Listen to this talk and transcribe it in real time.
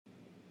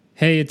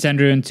Hey, it's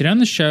Andrew, and today on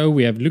the show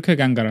we have Luca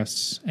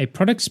Gangaras, a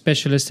product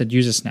specialist at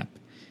UserSnap.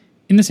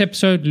 In this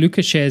episode,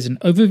 Luca shares an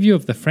overview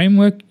of the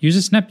framework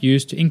UserSnap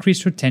used to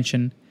increase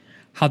retention,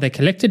 how they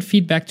collected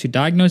feedback to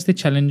diagnose their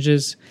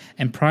challenges,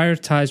 and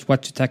prioritized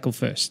what to tackle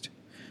first.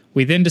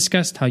 We then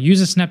discussed how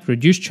UserSnap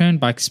reduced churn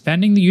by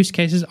expanding the use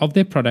cases of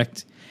their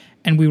product,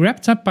 and we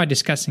wrapped up by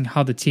discussing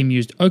how the team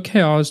used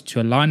OKRs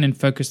to align and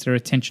focus their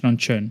attention on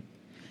churn.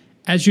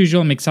 As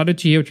usual, I'm excited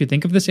to hear what you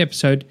think of this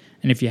episode,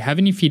 and if you have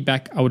any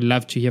feedback, I would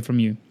love to hear from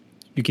you.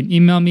 You can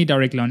email me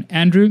directly on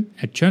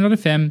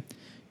andrew@churn.fm.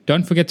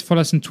 Don't forget to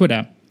follow us on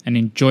Twitter, and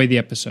enjoy the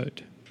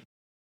episode.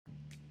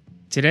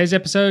 Today's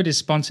episode is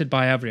sponsored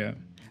by Avrio,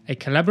 a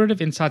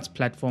collaborative insights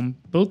platform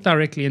built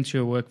directly into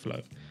your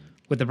workflow.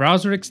 With a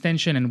browser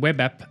extension and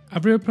web app,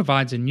 Avrio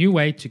provides a new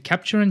way to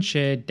capture and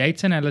share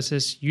data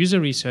analysis, user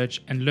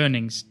research, and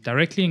learnings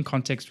directly in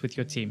context with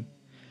your team.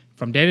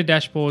 From data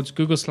dashboards,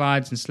 Google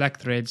Slides, and Slack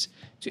threads,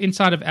 to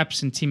inside of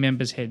apps and team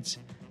members' heads,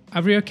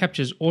 Avrio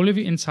captures all of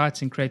your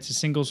insights and creates a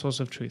single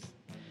source of truth.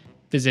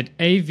 Visit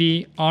avrio.com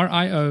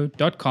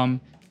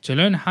to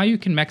learn how you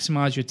can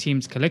maximize your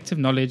team's collective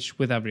knowledge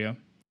with Avrio.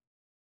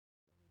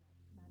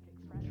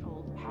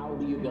 How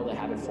do you build a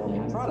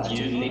habit-forming product?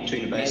 You need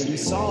to invest. And we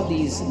saw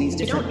these You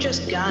different... don't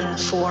just gun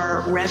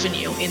for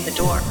revenue in the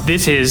door.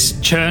 This is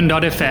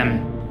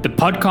Churn.fm, the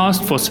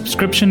podcast for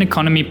subscription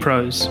economy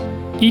pros.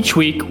 Each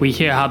week, we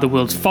hear how the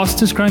world's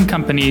fastest growing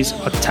companies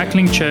are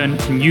tackling churn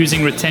and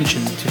using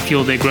retention to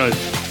fuel their growth.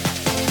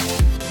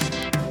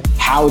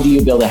 How do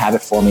you build a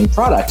habit-forming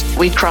product?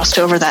 We crossed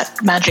over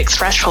that magic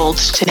threshold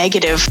to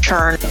negative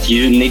churn.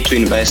 You need to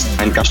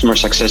invest in customer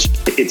success.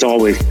 It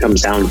always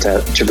comes down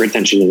to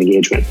retention and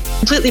engagement.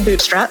 Completely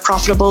bootstrapped,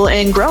 profitable,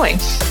 and growing.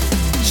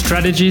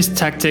 Strategies,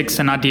 tactics,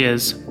 and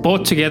ideas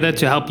brought together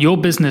to help your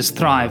business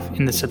thrive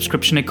in the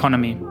subscription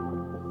economy.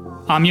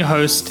 I'm your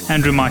host,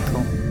 Andrew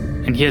Michael,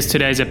 and here's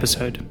today's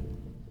episode.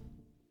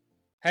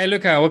 Hey,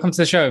 Luca, welcome to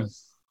the show.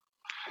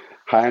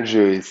 Hi,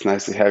 Andrew. It's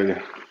nice to have you.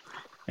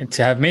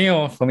 To have me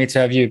or for me to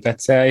have you,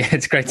 but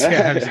it's great to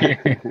have you.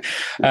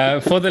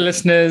 For the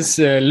listeners,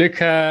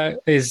 Luca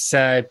is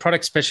a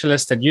product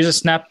specialist at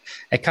UserSnap,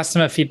 a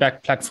customer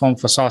feedback platform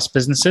for SaaS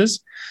businesses.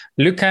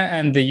 Luca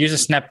and the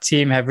UserSnap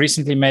team have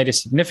recently made a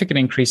significant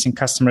increase in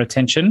customer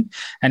retention,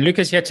 and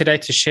Luca's here today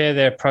to share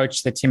the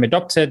approach the team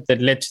adopted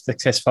that led to the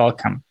successful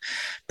outcome.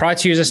 Prior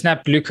to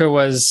UserSnap, Luca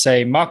was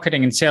a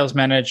marketing and sales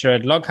manager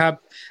at LogHub,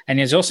 and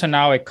he is also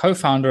now a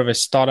co-founder of a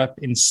startup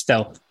in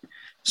Stealth.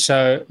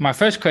 So my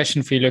first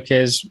question for you, Luca,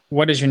 is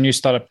what does your new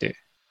startup do?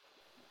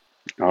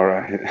 All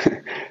right.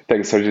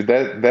 Thanks,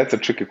 Sergio. That's a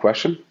tricky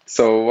question.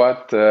 So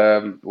what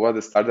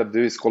the startup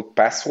do is called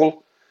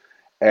Passful,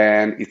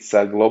 and it's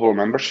a global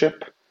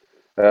membership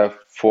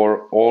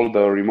for all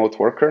the remote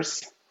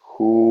workers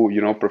who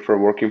prefer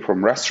working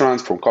from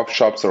restaurants, from coffee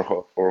shops,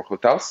 or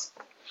hotels.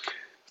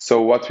 So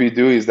what we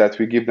do is that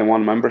we give them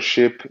one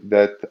membership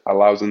that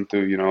allows them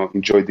to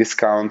enjoy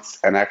discounts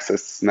and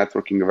access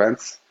networking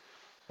events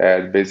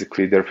at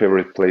basically their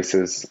favorite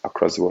places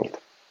across the world.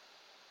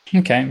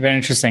 Okay, very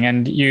interesting.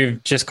 And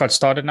you've just got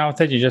started now with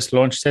it? You just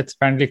launched it,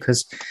 apparently,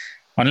 because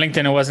on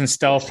LinkedIn it wasn't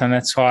Stealth, and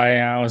that's why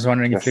I was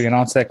wondering if you can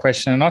answer that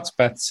question or not.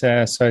 But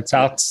so it's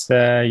out.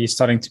 You're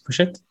starting to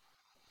push it?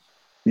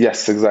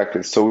 Yes,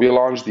 exactly. So we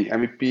launched the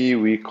MVP.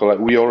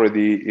 We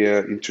already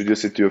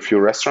introduced it to a few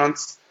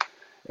restaurants,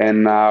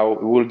 and now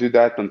we'll do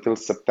that until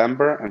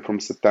September. And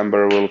from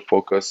September, we'll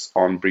focus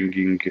on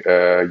bringing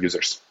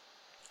users.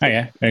 Oh,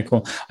 yeah, very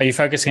cool. Are you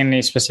focusing on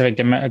any specific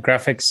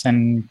demographics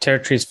and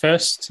territories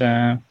first?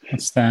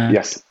 What's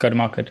the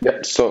go-to-market?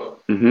 Yeah, so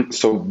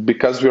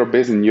because we are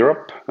based in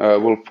Europe,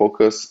 we'll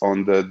focus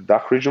on the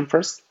DACH region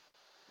first.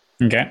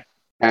 Okay.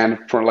 And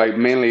for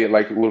mainly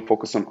we'll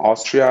focus on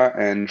Austria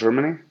and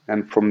Germany,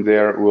 and from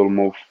there we'll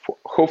move.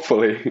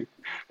 Hopefully,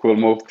 we'll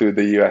move to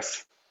the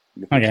US.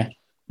 Okay.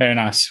 Very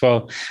nice.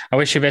 Well, I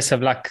wish you best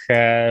of luck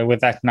with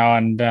that now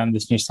and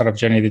this new startup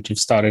journey that you've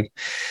started.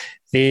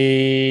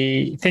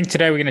 The thing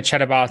today we're going to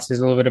chat about is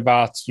a little bit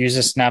about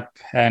UserSnap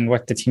and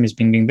what the team has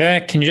been doing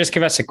there. Can you just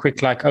give us a quick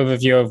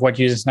overview of what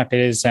UserSnap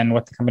is and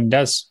what the company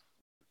does?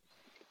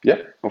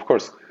 Yeah, of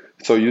course.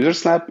 So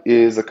UserSnap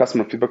is a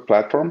customer feedback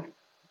platform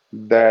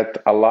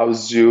that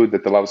allows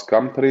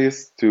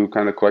companies to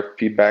kind of collect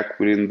feedback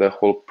within the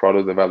whole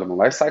product development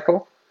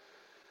lifecycle.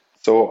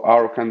 So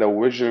our kind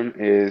of vision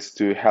is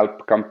to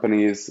help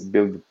companies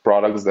build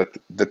products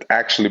that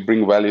actually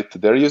bring value to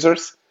their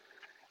users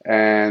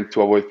and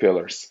to avoid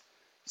failures.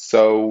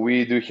 So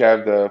we do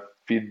have the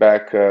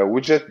feedback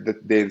widget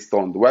that they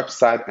install on the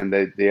website, and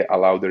they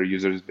allow their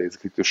users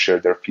basically to share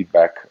their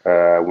feedback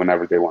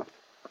whenever they want.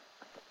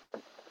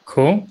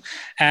 Cool.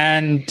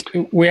 And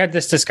we had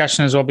this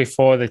discussion as well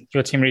before that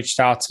your team reached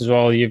out as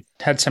well. You've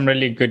had some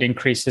really good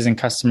increases in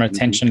customer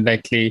retention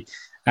lately.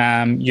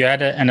 You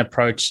had an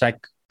approach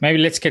maybe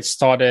let's get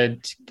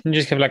started. Can you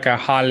just give a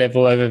high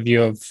level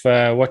overview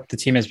of what the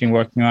team has been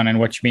working on and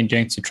what you've been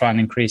doing to try and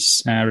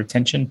increase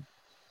retention?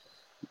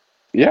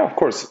 Yeah, of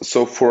course.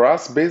 So for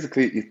us,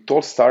 basically, it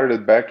all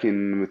started back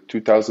in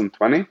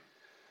 2020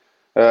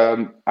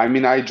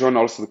 I joined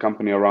also the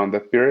company around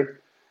that period,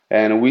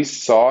 and we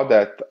saw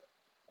that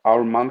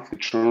our monthly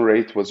churn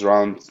rate was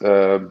around,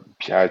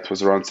 it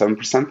was around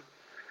 7%.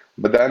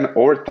 But then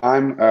over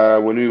time,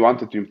 when we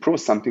wanted to improve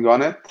something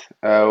on it,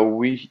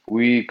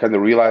 we kind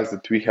of realized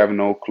that we have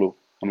no clue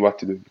on what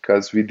to do,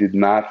 because we did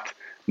not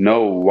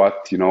know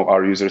what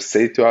our users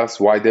say to us,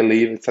 why they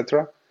leave,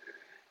 etc.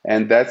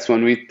 And that's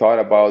when we thought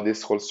about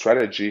this whole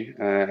strategy,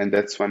 and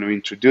that's when we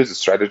introduced a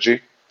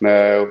strategy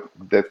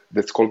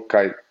that's called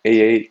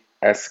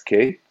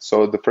AASK.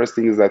 So the first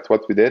thing is that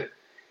what we did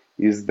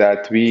is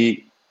that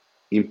we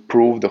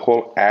improved the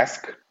whole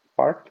ask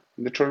part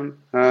in the churn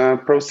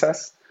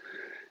process.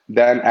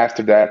 Then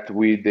after that,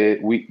 we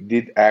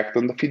did act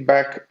on the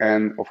feedback,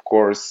 and of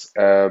course,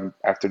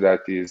 after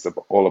that is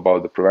all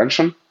about the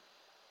prevention.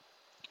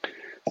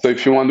 So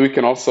if you want, we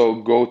can also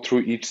go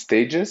through each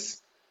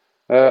stages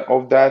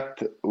of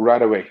that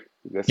right away.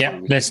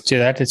 Let's do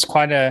that. It's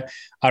quite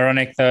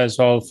ironic, though, as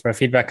well, for a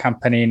feedback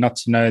company not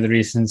to know the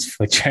reasons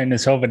for churn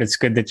as well, but it's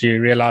good that you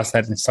realized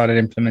that and started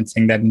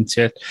implementing that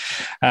into it.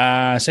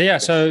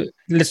 So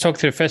let's talk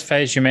through the first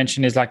phase you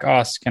mentioned is like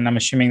ask, and I'm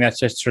assuming that's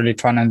just really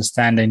trying to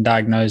understand and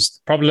diagnose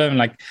the problem.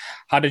 Like,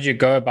 how did you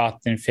go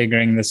about then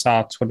figuring this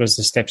out? What was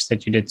the steps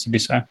that you did to do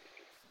so?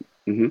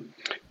 Mm-hmm.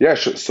 Yeah,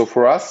 sure. So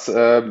for us,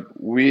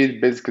 we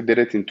basically did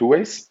it in two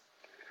ways.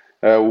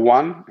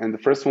 The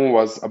first one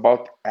was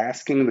about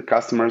asking the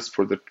customers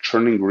for the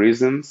churning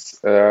reasons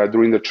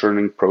during the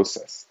churning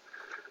process.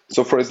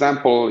 So for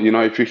example,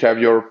 if you have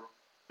your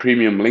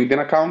premium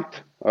LinkedIn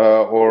account,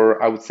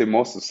 or I would say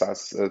most of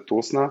SaaS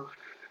tools now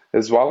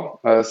as well.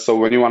 So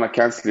when you want to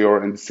cancel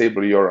and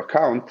disable your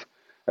account,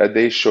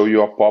 they show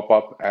you a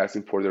pop-up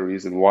asking for the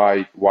reason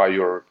why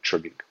you're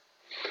churning.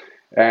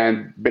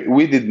 And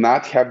we did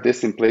not have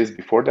this in place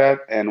before that.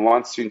 And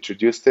once we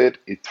introduced it,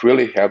 it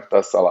really helped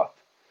us a lot,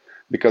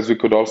 because we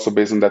could also,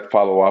 based on that,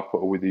 follow up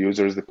with the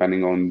users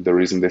depending on the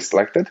reason they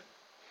selected.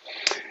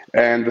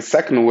 And the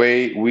second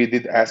way we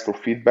did ask for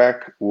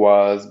feedback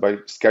was by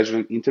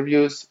scheduling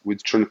interviews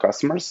with churn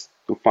customers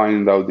to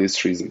find out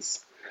these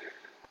reasons.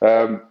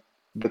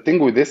 The thing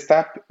with this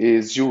step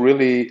is you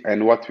really,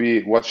 and what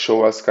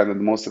showed us kind of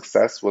the most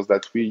success was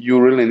that you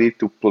really need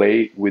to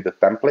play with the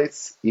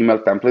templates, email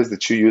templates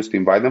that you use to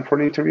invite them for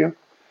an interview.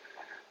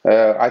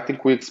 I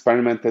think we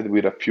experimented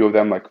with a few of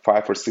them, like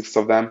 5 or 6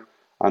 of them,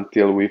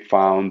 until we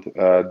found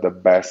the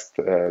best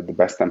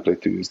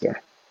template to use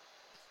there.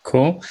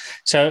 Cool.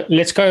 So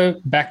let's go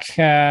back,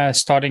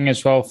 starting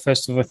as well,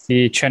 first with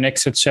the churn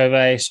exit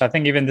survey. So I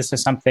think even this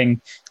is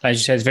something, like you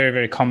said, is very,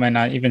 very common.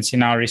 I even see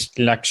now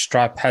recently, like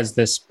Stripe has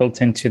this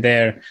built into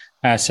their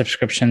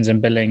subscriptions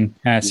and billing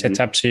set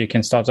up, so you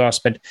can start to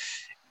ask. But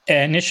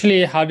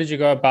initially, how did you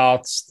go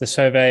about the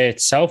survey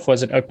itself?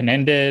 Was it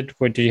open-ended?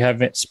 Or do you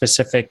have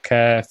specific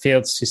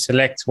fields to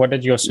select? What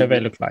did your survey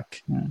look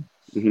like?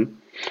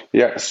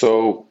 Yeah,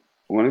 so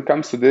when it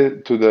comes to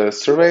the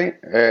survey,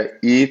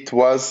 it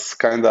was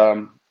kind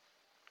of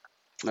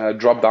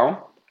drop down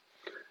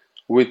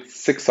with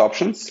 6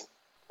 options.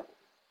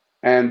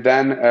 And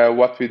then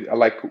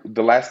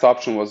the last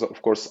option was,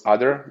 of course,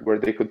 other, where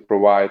they could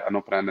provide an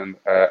open-ended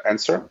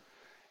answer.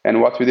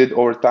 And what we did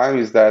over time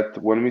is that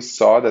when we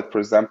saw that, for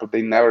example,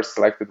 they never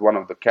selected one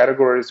of the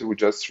categories, we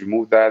just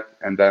removed that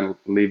and then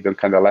leave them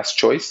kind of less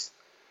choice.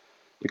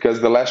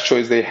 Because the less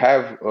choice they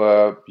have,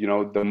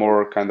 the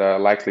more kind of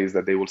likely is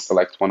that they will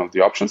select one of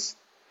the options.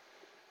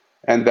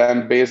 And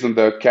then based on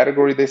the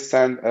category they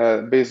send,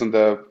 based on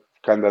the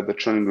kind of the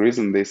churning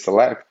reason they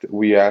select,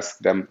 we ask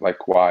them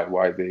like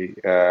why they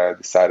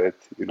decided,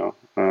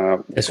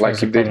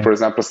 like if they, for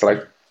example,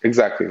 select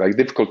exactly like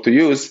difficult to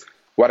use,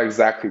 what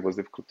exactly was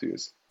difficult to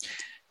use.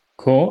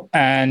 Cool.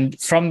 And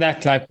from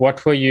that, like,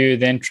 what were you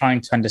then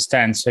trying to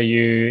understand? So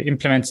you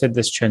implemented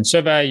this churn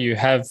survey. You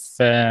have,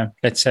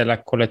 let's say,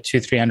 like, call it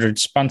 200-300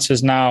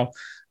 responses now.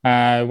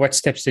 What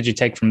steps did you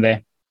take from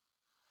there?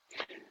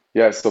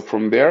 Yeah. So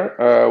from there,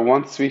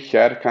 once we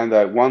identified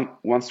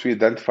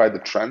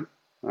the trend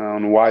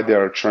on why they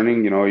are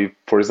churning, if,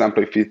 for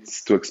example, if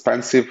it's too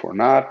expensive or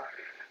not.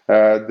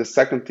 The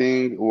second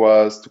thing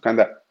was to kind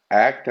of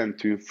act and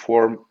to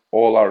inform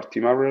all our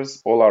team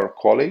members, all our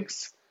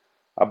colleagues,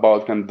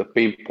 about kind of the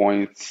pain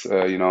points,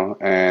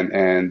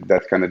 and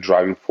that kind of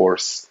driving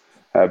force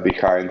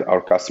behind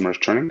our customers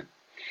churning.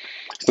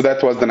 So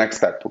that was the next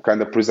step,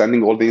 kind of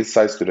presenting all the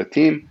insights to the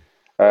team.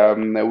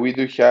 We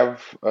do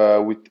have,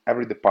 with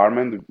every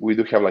department, we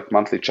do have like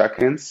monthly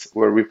check-ins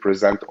where we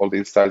present all the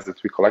insights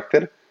that we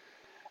collected.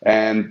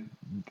 And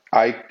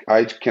I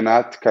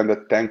cannot kind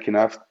of thank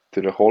enough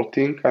to the whole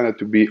team kind of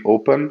to be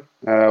open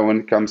when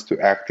it comes to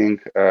acting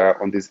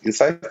on these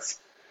insights.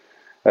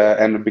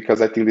 And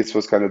because I think this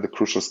was kind of the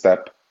crucial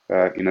step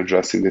in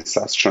addressing this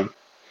SaaS churn.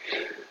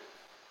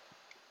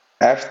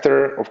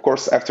 After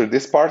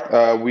this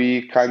part,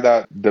 we kind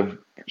of, the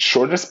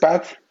shortest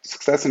path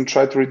success and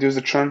try to reduce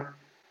the churn,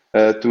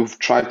 to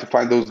try to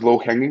find those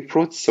low-hanging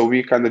fruits. So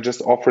we kind of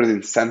just offered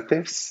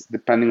incentives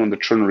depending on the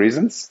churn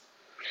reasons.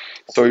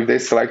 So if they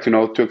select,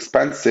 too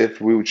expensive,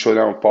 we would show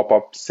them a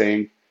pop-up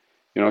saying,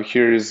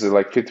 here is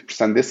like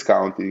 50%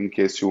 discount in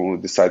case you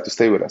decide to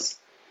stay with us.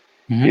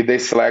 If they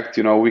select,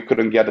 we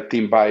couldn't get a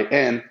team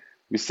buy-in,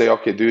 we say,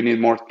 okay, do you need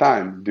more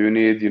time? Do you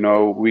need,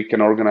 we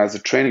can organize a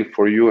training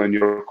for you and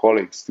your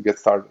colleagues to get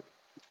started.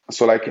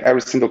 So like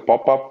every single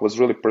pop-up was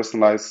really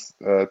personalized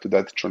to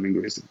that churning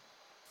reason.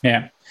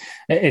 Yeah,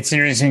 it's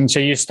interesting. So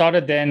you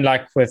started then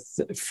like with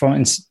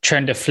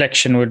churn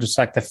deflection, which was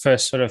like the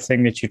first sort of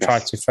thing that you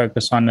tried to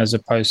focus on as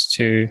opposed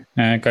to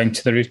going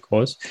to the root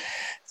cause.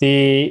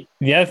 The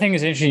other thing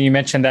is interesting. You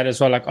mentioned that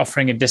as well, like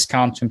offering a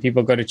discount when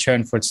people go to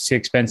churn for it's too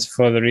expensive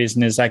for the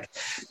reason is like,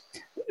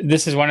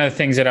 this is one of the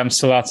things that I'm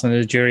still out on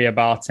the jury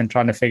about and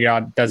trying to figure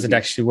out, does it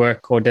actually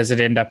work or does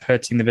it end up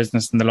hurting the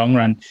business in the long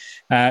run?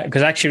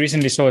 Because I actually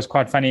recently saw, it was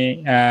quite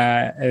funny.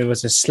 It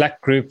was a Slack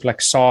group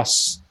like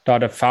SaaS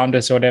data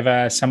founders or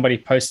whatever. Somebody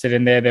posted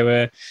in there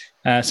were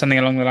something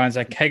along the lines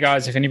like, hey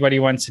guys, if anybody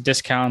wants a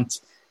discount,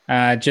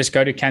 just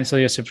go to cancel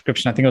your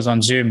subscription. I think it was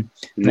on Zoom.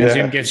 And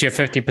Zoom gives you a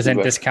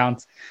 50%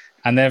 discount.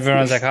 And then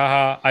everyone's like,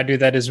 haha, I do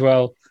that as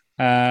well.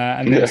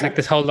 And there was like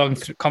this whole long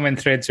comment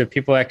threads where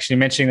people actually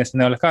mentioning this,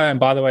 and they're like, oh, and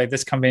by the way,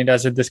 this company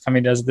does it, this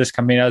company does it, this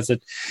company does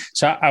it.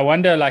 So I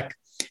wonder, like,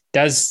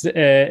 does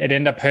it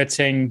end up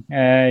hurting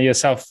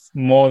yourself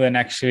more than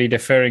actually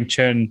deferring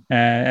churn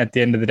at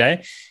the end of the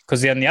day?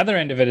 Because on the other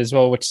end of it as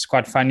well, which is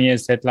quite funny,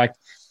 is that like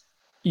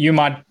you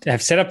might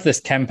have set up this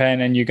campaign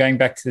and you're going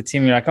back to the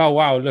team, you're like, oh,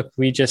 wow, look,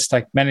 we just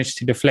like managed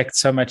to deflect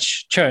so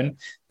much churn.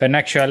 But in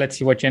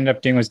actuality, what you end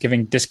up doing was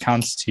giving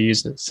discounts to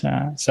users.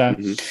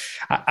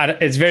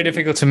 It's very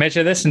difficult to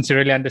measure this and to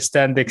really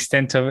understand the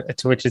extent to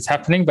which it's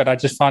happening. But I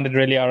just found it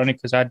really ironic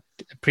because I had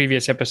a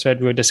previous episode,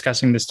 we were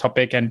discussing this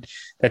topic. And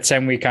that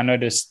same week, I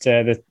noticed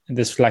that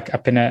this like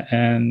up in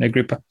a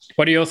group.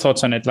 What are your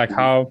thoughts on it? Like,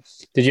 how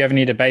did you have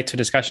any debate or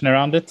discussion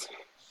around it?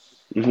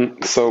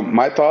 So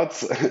my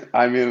thoughts,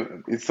 I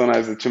mean, it's so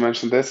nice that you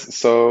mentioned this.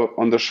 So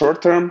on the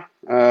short term,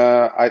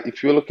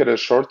 if you look at a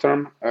short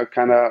term,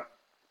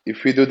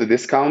 if we do the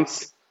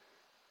discounts,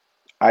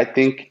 I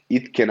think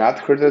it cannot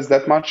hurt us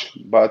that much.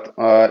 But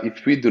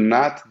if we do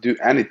not do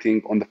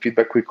anything on the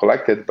feedback we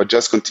collected, but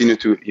just continue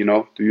to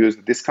use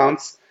the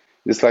discounts,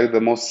 it's like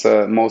the most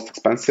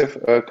expensive,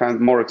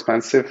 more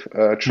expensive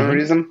churn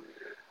reason.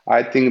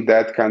 I think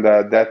that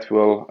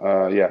will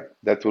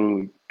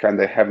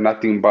have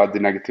nothing but the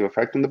negative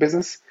effect on the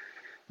business.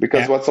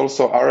 Because what's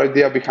also our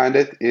idea behind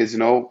it is,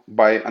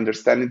 by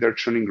understanding their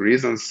churning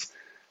reasons,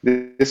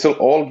 this will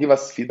all give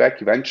us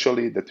feedback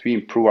eventually that we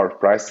improve our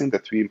pricing,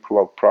 that we improve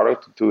our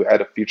product to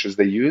add the features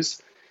they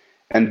use,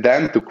 and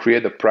then to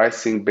create a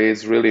pricing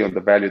based really on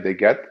the value they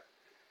get.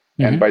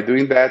 And by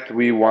doing that,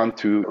 we want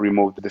to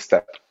remove the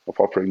step of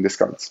offering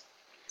discounts.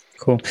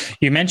 Cool.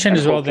 You mentioned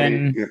as well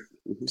then...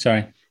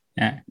 Sorry.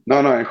 Yeah. No,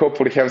 and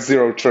hopefully have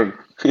zero churn.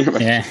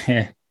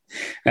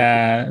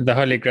 The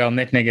holy grail,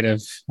 net negative,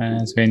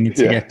 is where you need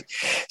to get.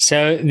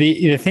 So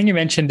the thing you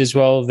mentioned as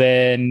well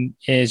then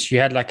is you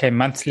had like a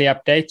monthly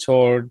update,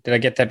 or did I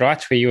get that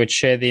right, where you would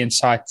share the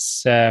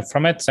insights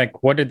from it?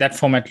 Like, what did that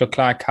format look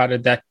like? How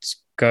did that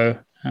go?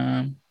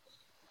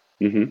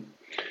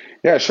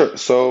 Yeah, sure.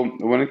 So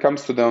when it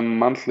comes to the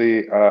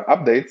monthly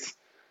updates,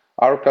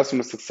 our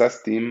customer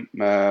success team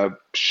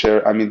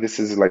this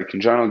is like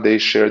in general, they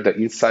share the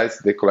insights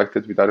they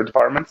collected with other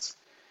departments,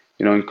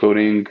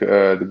 including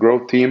the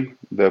growth team,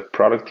 the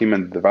product team,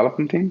 and the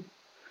development team.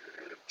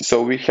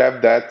 So we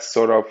have that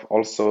sort of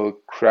also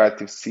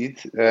creative seed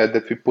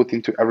that we put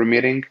into every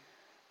meeting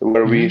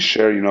where we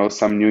share,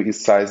 some new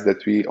insights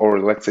or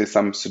let's say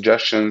some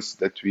suggestions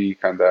that we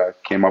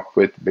came up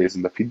with based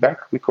on the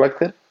feedback we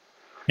collected.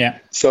 Yeah.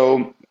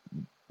 So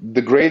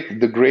the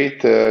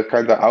great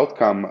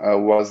outcome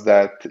was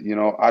that,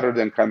 other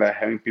than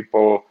having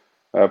people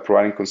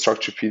providing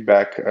constructive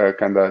feedback,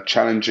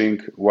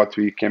 challenging what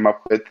we came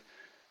up with,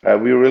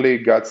 we really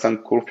got some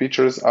cool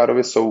features out of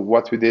it. So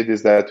what we did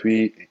is that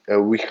we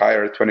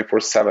hire a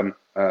 24/7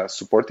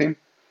 support team,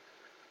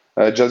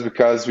 just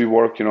because we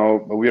work,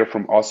 we are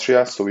from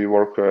Austria, so we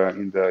work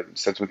in the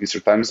Central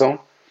Eastern time zone,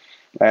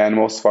 and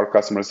most of our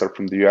customers are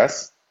from the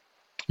US.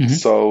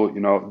 So,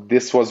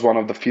 this was one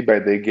of the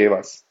feedback they gave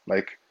us,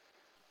 like,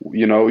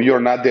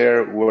 you're not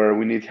there where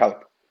we need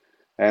help.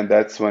 And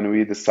that's when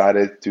we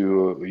decided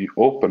to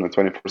open a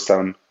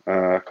 24/7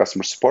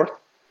 customer support.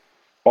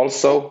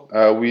 Also,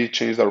 we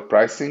changed our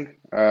pricing,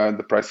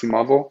 the pricing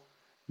model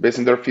based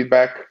on their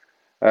feedback.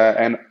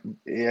 And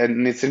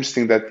it's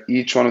interesting that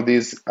each one of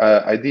these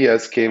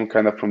ideas came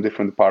from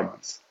different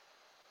departments.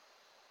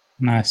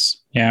 Nice.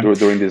 Yeah.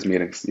 During these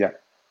meetings. Yeah.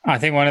 I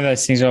think one of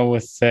those things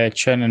with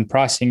churn and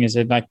pricing is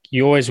that like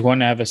you always want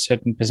to have a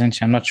certain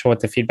percentage. I'm not sure what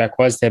the feedback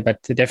was there,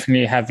 but to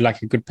definitely have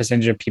like a good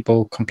percentage of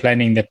people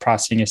complaining that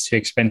pricing is too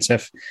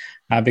expensive.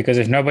 Because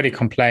if nobody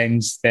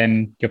complains,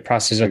 then your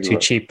prices are too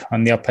cheap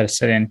on the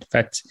opposite end.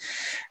 But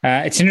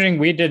it's interesting.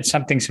 We did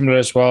something similar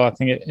as well. I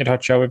think at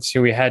Hotjar,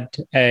 obviously, we had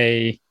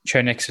a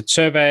churn exit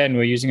survey and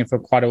we're using it for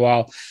quite a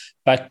while.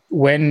 But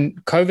when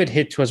COVID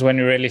hit was when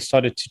we really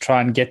started to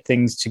try and get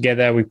things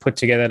together. We put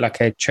together like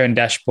a churn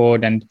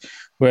dashboard, and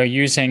we're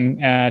using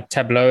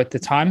Tableau at the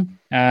time.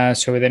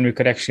 So then we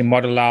could actually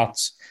model out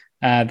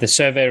the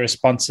survey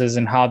responses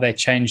and how they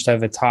changed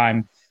over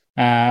time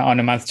on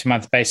a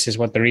month-to-month basis,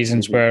 what the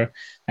reasons were.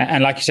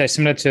 And like you say,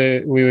 similar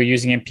to we were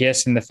using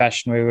NPS in the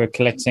fashion, we were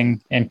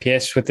collecting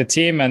NPS with the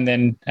team and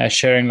then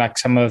sharing like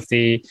some of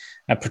the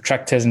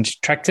protractors and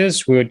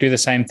detractors. We would do the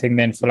same thing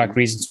then for like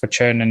reasons for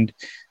churn and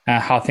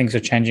how things are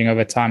changing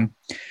over time.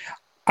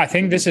 I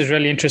think this is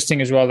really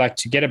interesting as well, like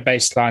to get a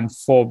baseline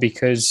for,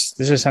 because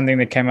this is something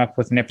that came up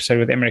with an episode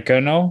with Emmerich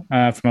Ernol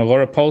from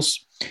Aurora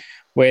Pulse,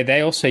 where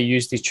they also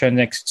used these churn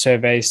exit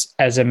surveys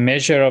as a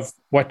measure of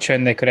what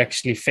churn they could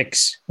actually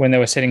fix when they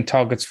were setting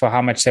targets for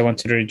how much they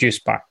wanted to reduce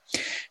by.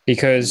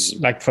 Because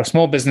like for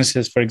small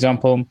businesses, for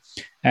example,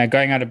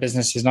 going out of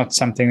business is not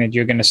something that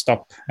you're going to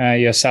stop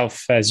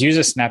yourself as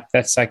Usersnap.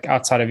 That's like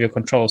outside of your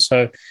control.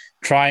 So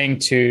trying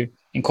to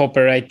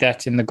incorporate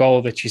that in the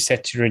goal that you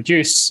set to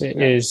reduce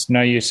is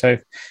no use. So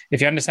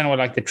if you understand what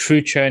like the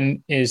true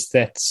churn is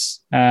that's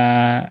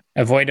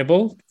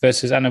avoidable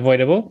versus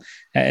unavoidable,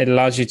 it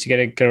allows you to get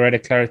a greater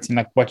clarity in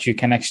like what you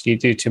can actually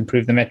do to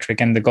improve the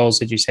metric and the goals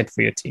that you set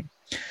for your team.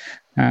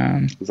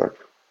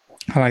 Exactly.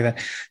 I like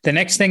that. The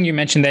next thing you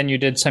mentioned, then you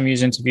did some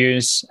user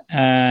interviews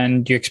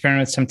and you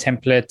experimented with some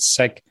templates.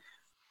 Like,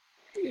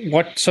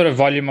 what sort of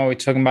volume are we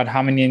talking about?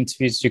 How many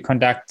interviews do you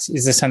conduct?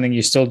 Is this something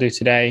you still do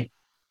today?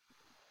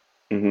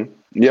 Mm-hmm.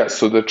 Yeah,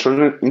 so the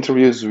churn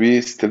interviews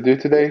we still do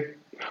today.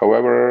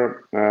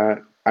 However,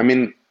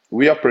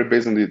 we operate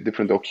based on the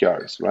different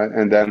OKRs, right?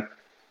 And then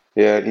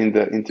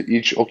into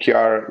each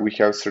OKR, we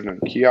have certain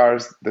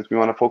KRs that we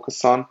want to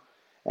focus on.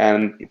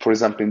 And for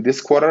example, in this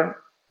quarter,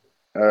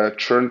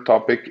 churn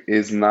topic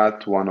is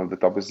not one of the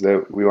topics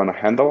that we want to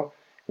handle.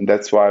 And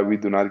that's why we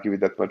do not give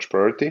it that much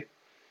priority.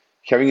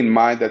 Having in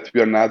mind that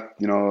we are not,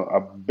 a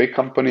big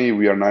company,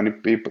 we are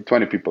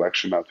 20 people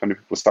actually now, 20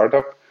 people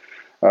startup.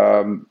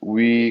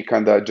 We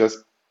kind of just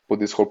put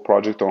this whole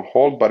project on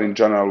hold, but in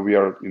general, we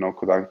are,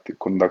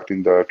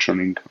 conducting the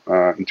churning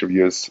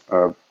interviews,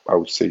 I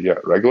would say,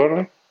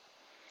 regularly.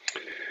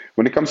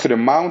 When it comes to the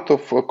amount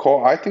of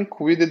call, I think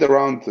we did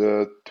around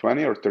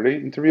 20 or 30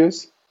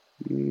 interviews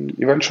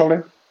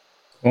eventually.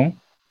 Cool.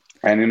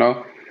 And,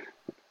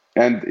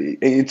 and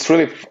it's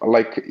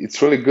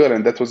really good.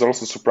 And that was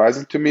also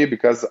surprising to me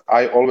because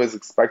I always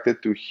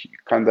expected to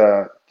kind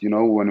of,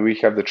 when we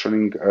have the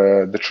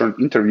churn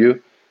interview,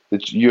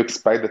 that you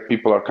expect that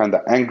people are kind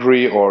of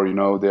angry or,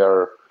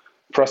 they're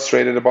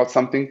frustrated about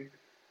something.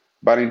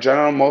 But in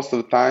general, most of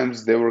the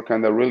times they were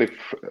kind of really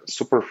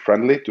super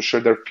friendly to share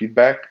their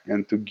feedback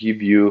and to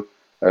give you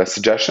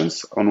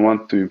suggestions on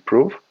what to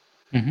improve.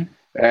 Mm-hmm.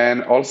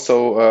 And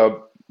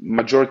also,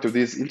 majority of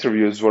these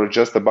interviews were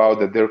just about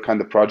that their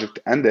kind of project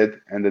ended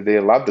and that they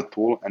love the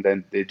tool and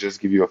then they just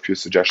give you a few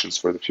suggestions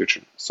for the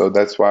future. So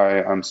that's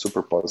why I'm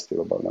super positive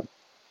about that.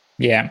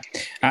 Yeah,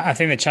 I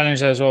think the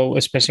challenge as well,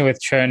 especially with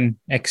churn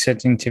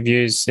exit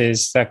interviews,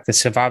 is like the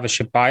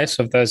survivorship bias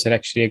of those that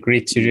actually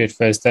agree to do it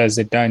versus those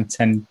that don't,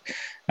 and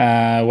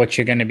what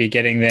you're going to be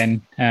getting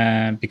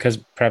then, because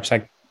perhaps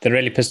like the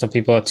really pissed off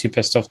people are too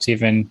pissed off to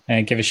even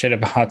give a shit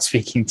about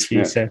speaking to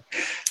you. Yeah. So,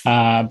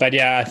 but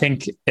yeah, I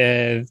think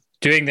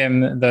doing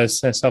them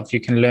those stuff, you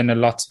can learn a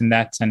lot in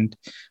that. And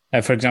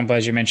for example,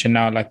 as you mentioned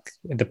now, like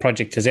the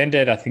project has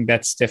ended. I think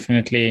that's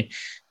definitely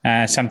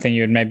something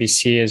you would maybe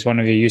see as one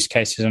of your use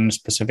cases on a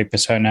specific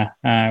persona.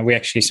 We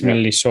actually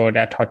similarly saw it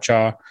at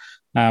Hotjar,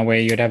 where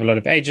you'd have a lot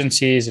of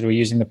agencies that were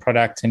using the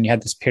product and you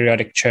had this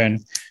periodic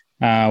churn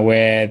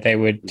where they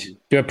would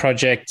do a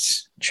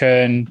project,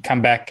 churn,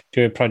 come back,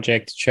 do a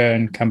project,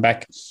 churn, come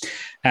back.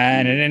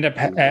 And it ended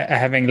up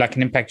having like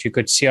an impact you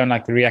could see on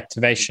like the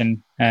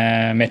reactivation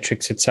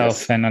metrics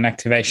itself and on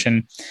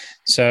activation.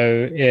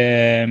 So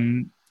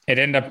it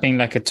ended up being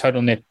like a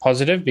total net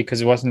positive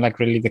because it wasn't like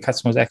really the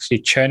customer was actually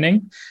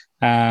churning.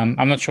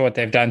 I'm not sure what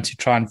they've done to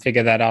try and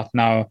figure that out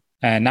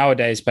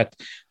nowadays, but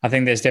I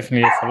think there's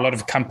definitely for a lot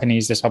of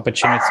companies this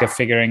opportunity of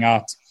figuring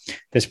out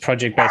this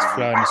project-based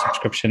flow and a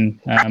subscription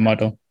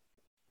model.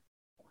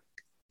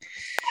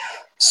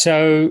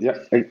 So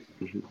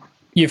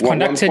you've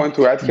conducted... One point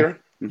to add here.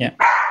 Yeah.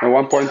 And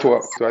one point to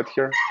add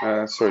here.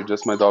 Sorry,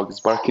 just my dog is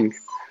barking.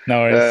 No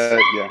worries.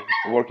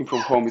 Working from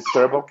home is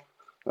terrible.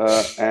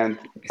 And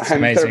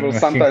I'm terrible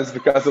sometimes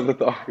because of the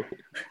dog.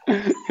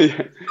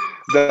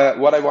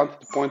 What I wanted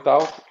to point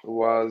out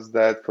was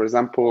that, for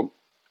example,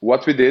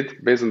 what we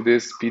did based on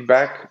this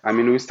feedback,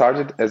 we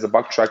started as a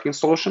bug tracking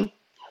solution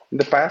in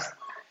the past,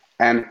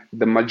 and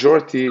the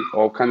majority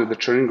of kind of the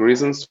churning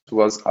reasons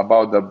was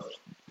about the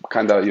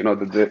kind of,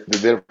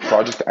 their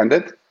project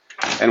ended.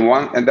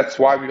 And that's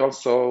why we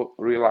also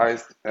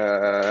realized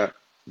that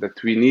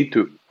we need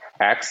to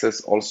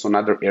access also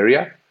another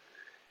area.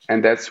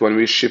 And that's when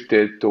we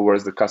shifted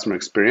towards the customer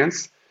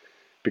experience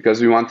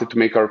because we wanted to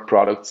make our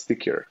product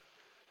stickier.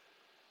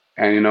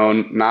 And,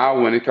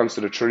 now when it comes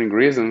to the churning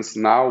reasons,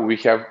 now we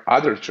have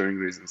other churning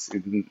reasons.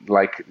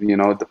 Like,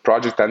 the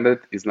project ended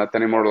is not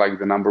anymore like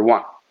the number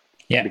one.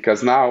 Yeah.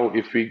 Because now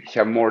if we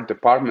have more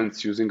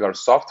departments using our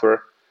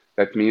software,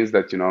 that means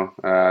that,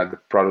 the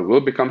product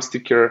will become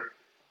stickier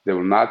They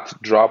will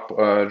not drop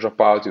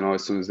out,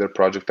 as soon as their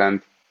project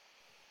ends.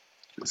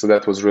 So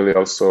that was really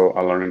also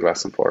a learning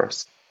lesson for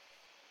us.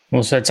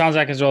 Well, so it sounds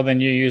like as well,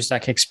 then you use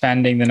like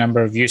expanding the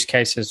number of use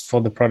cases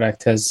for the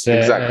product as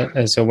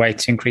a way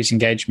to increase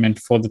engagement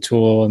for the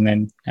tool. And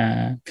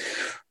then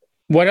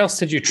what else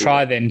did you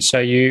try then? So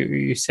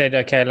you said,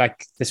 okay,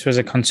 like this was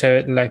a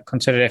concerted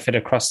effort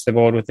across the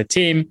board with the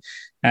team.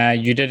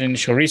 You did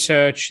initial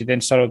research. You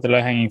then started with the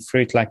low-hanging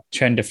fruit, like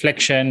churn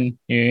deflection.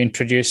 You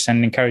introduced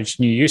and encouraged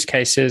new use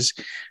cases.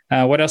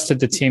 What else did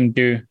the team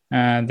do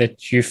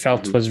that you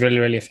felt was really,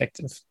 really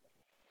effective?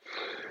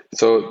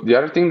 So the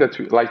other thing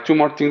two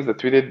more things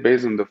that we did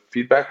based on the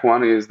feedback.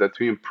 One is that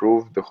we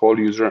improved the whole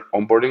user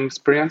onboarding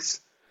experience.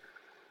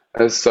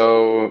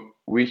 So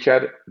we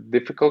had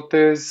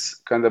difficulties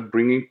kind of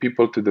bringing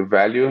people to the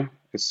value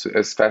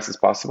as fast as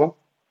possible.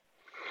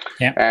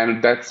 Yeah.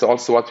 And that's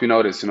also what we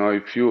noticed.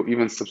 If you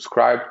even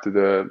subscribe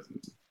for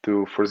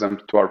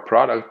example, to our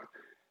product,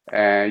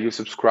 you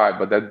subscribe,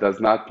 but that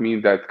does not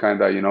mean that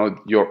kind of,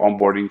 your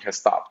onboarding has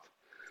stopped.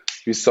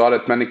 We saw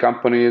that many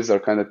companies are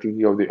kind of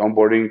thinking of the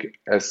onboarding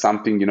as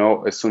something,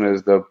 as soon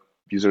as the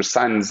user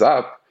signs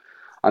up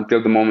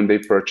until the moment they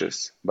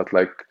purchase. But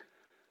like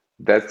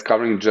that's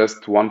covering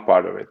just one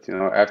part of it.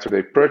 After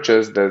they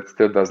purchase, that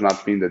still does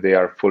not mean that they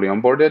are fully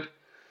onboarded.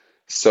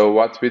 So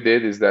what we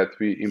did is that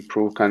we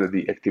improved kind of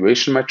the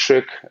activation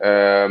metric.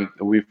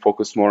 We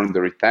focused more on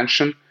the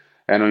retention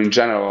and in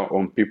general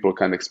on people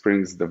kind of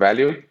experience the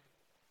value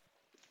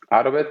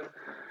out of it.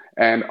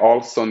 And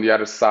also on the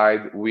other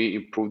side, we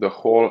improved the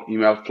whole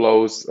email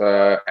flows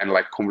and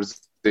like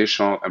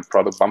conversational and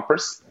product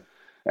bumpers.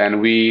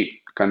 And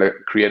we kind of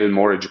created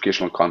more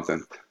educational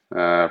content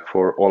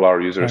for all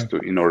our users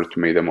in order to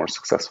make them more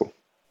successful.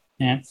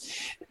 Yeah.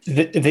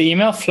 The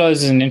email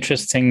flows is an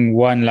interesting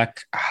one.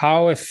 Like,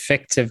 how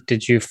effective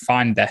did you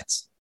find that?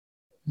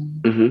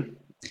 Mm-hmm.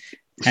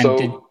 And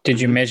so,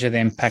 did you measure the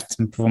impact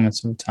and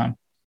performance over time?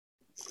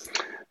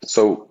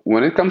 So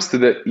when it comes to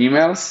the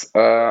emails,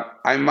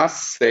 I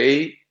must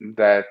say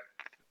that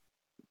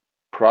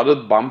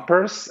product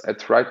bumpers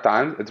at right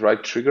time, at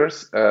right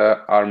triggers,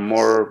 are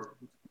more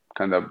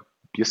kind of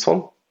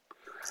useful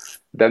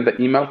than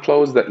the email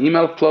flows. The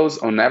email flows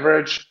on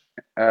average,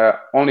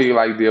 only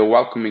like the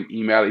welcoming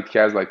email, it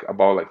has like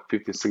about like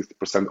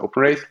 50-60%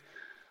 open rate.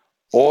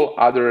 All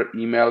other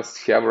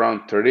emails have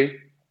around 30%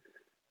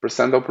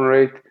 open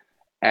rate.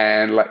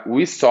 And like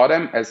we saw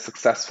them as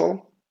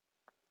successful.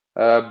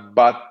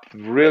 But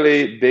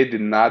really, they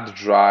did not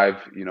drive,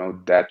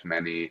 that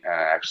many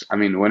actions. I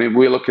mean, when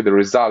we look at the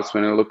results,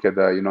 when we look at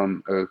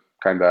the,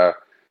 kind of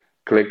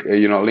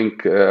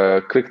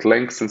clicked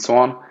links and so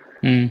on,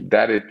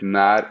 that did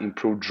not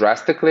improve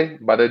drastically.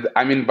 But it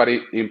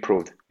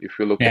improved if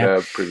you look at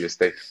the previous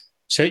state.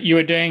 So you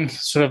were doing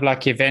sort of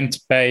like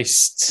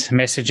event-based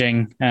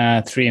messaging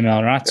through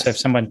email, right? Yes. So if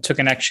someone took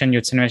an action,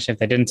 you'd send a message. If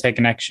they didn't take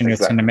an action, you'd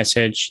send a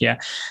message. Yeah.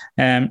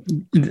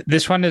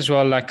 This one as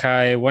well, like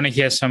I want to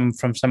hear from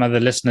some other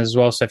listeners as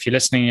well. So if you're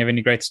listening, you have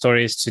any great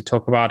stories to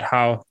talk about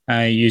how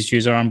you use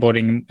user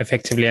onboarding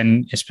effectively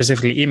and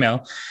specifically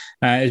email,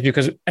 is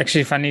because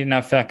actually, funny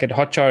enough, like at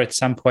Hotjar at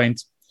some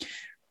point,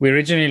 we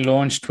originally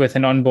launched with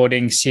an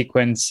onboarding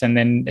sequence and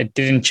then it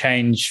didn't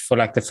change for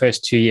like the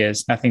first 2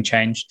 years. Nothing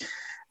changed.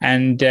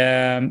 And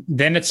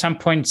then at some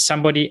point,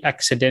 somebody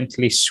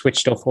accidentally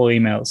switched off all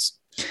emails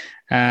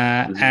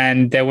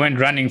and they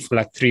weren't running for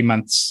like 3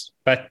 months.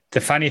 But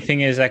the funny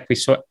thing is, like, we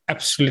saw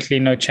absolutely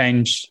no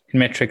change in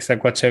metrics,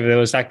 like whatsoever. There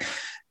was like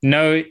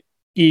no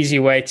easy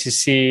way to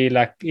see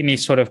like any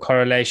sort of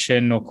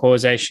correlation or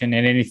causation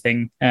in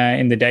anything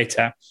in the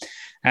data.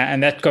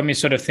 And that got me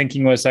sort of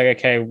thinking, was like,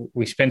 okay,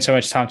 we spend so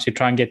much time to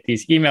try and get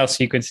these email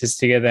sequences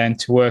together and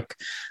to work.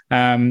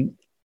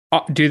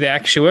 Do they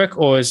actually work,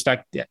 or is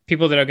like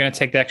people that are going to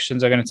take the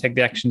actions are going to take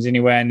the actions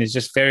anyway, and there's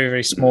just very,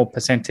 very small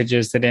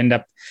percentages that end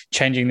up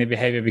changing their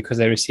behavior because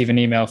they receive an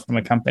email from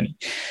a company.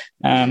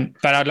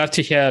 But I'd love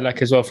to hear,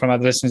 like, as well from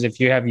other listeners, if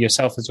you have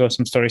yourself as well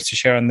some stories to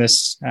share on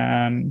this,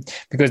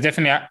 because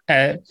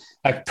definitely,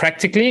 like,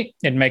 practically,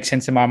 it makes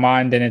sense in my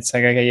mind, and it's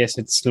like, okay, yes,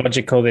 it's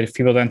logical that if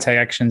people don't take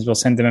actions, we'll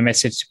send them a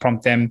message to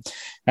prompt them.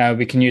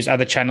 We can use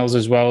other channels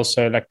as well.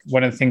 So, like,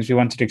 one of the things we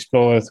wanted to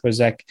explore with was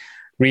like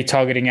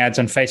retargeting ads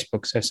on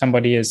Facebook. So if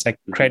somebody has like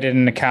created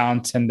an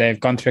account and they've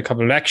gone through a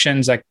couple of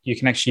actions, like you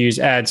can actually use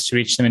ads to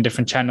reach them in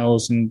different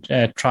channels and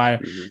try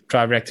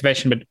drive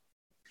reactivation. But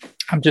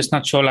I'm just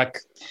not sure, like,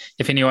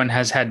 if anyone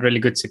has had really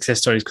good success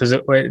stories, because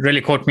it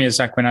really caught me is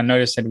like when I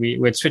noticed that we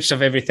had switched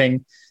off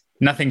everything,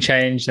 nothing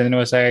changed, and then it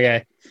was like,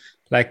 okay,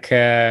 like,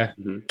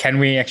 can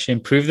we actually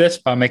improve this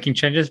by making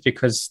changes?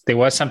 Because there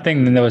was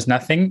something, then there was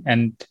nothing,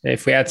 and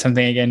if we add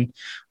something again,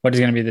 what is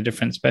going to be the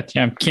difference? But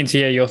yeah, I'm keen to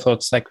hear your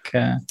thoughts. Like,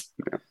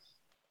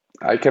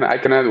 I can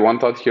add one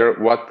thought here.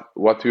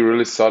 What we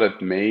really saw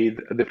that made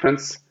a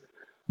difference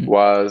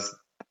was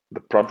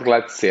the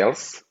product-led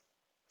sales.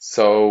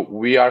 So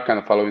we are kind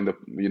of following the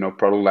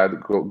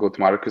product-led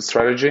go-to-market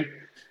strategy.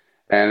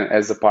 And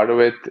as a part of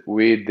it,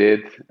 we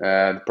did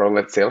the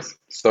product-led sales.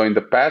 So in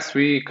the past,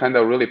 we kind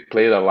of really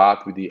played a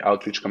lot with the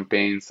outreach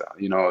campaigns,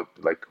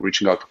 like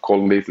reaching out to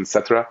cold leads,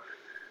 etc.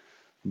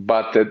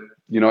 But at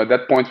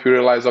that point, we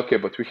realized, okay,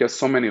 but we have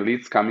so many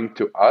leads coming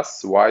to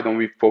us. Why don't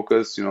we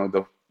focus,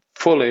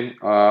 fully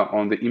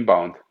on the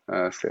inbound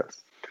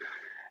sales?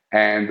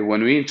 And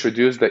when we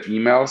introduced the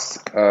emails,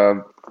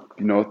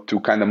 to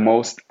kind of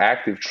most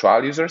active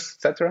trial users,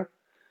 etc.,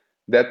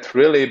 that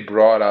really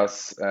brought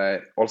us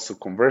also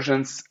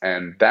conversions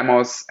and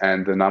demos,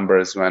 and the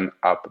numbers went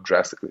up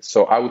drastically.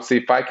 So I would say,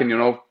 if I can,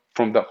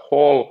 from the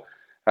whole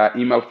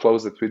email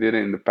flows that we did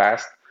in the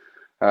past,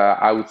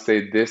 I would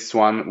say this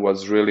one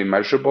was really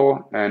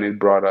measurable, and it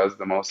brought us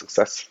the most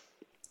success.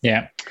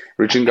 Yeah.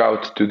 Reaching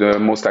out to the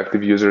most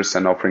active users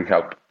and offering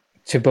help.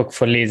 To book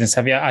for leads and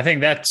stuff. Yeah, I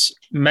think that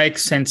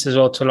makes sense as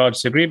well to a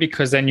large degree,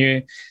 because then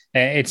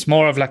it's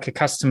more of like a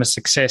customer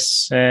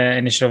success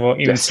initiative,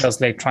 or even sales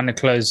lead trying to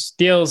close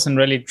deals and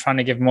really trying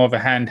to give more of a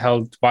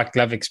handheld white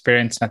glove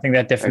experience. And I think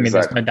that definitely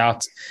there's no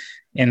doubt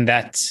in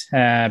that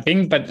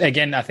being. But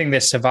again, I think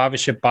there's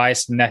survivorship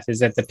bias in that, is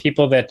that the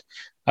people that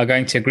are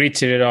going to agree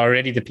to it are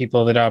already the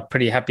people that are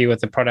pretty happy with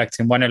the product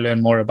and want to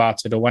learn more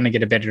about it or want to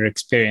get a better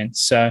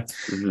experience. So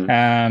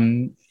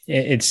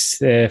it's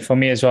for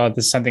me as well,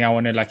 this is something I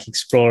want to like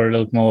explore a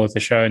little more with the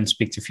show and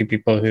speak to a few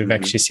people who've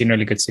actually seen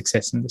really good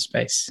success in the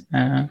space.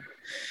 I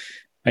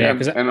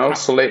look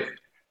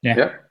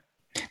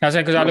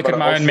at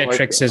my own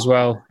metrics as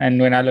well.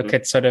 And when I look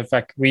at sort of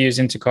like, we use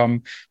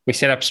Intercom, we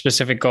set up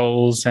specific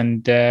goals,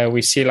 and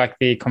we see like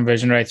the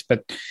conversion rates.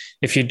 But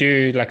if you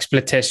do like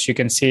split tests, you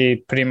can see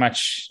pretty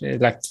much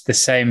like the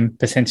same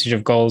percentage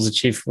of goals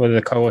achieved for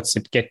the cohorts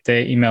that get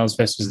the emails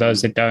versus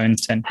those that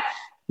don't. And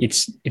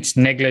it's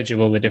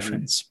negligible, the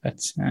difference. But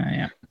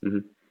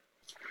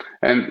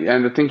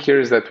And the thing here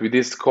is that with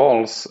these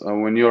calls,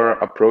 when you're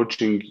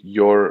approaching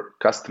your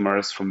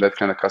customers from that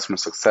kind of customer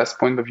success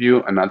point of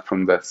view and not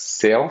from the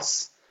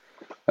sales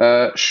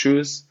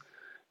shoes,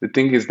 the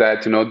thing is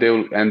that,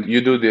 and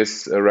you do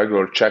this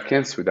regular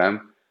check-ins with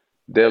them,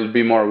 they'll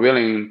be more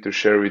willing to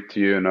share with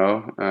you,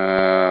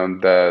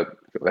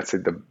 let's say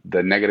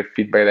the negative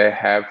feedback they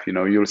have.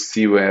 You'll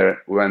see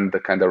when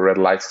the kind of red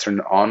lights turn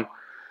on.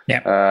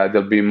 Yeah.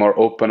 They'll be more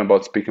open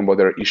about speaking about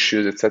their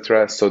issues,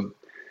 etc. So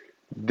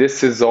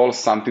this is all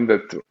something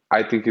that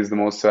I think is the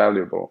most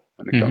valuable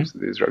when it comes to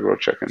these regular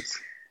check-ins.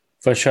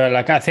 For sure.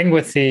 Like I think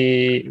with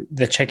the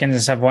check-ins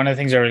and stuff, one of the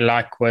things I really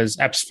like was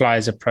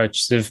AppsFly's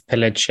approach, Ziv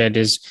Pillard shared,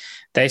 is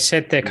they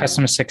set their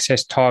customer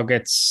success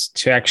targets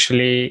to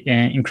actually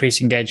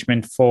increase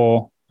engagement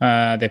for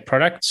their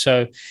product.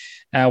 So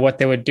what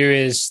they would do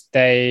is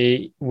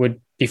they would,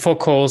 before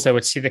calls, they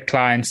would see the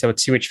clients, they would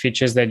see which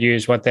features they'd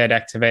use, what they had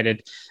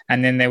activated.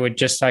 And then they would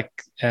just like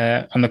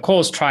on the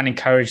calls, try and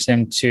encourage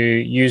them to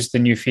use the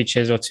new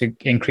features or to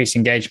increase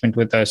engagement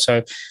with those.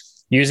 So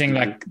using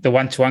like the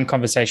one-to-one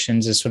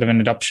conversations as sort of an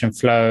adoption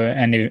flow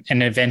and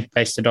an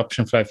event-based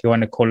adoption flow, if you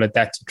want to call it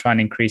that, to try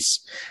and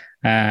increase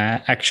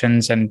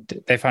actions. And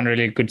they found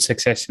really good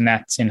success in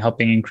that, in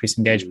helping increase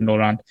engagement all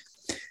around.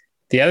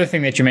 The other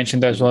thing that you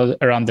mentioned as well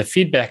around the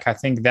feedback, I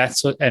think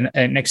that's an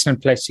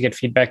excellent place to get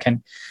feedback.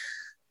 And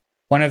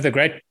one of the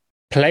great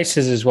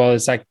places as well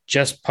is like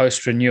just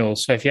post-renewal.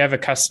 So if you have a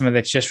customer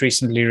that's just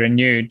recently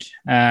renewed,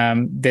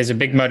 there's a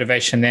big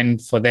motivation then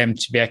for them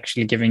to be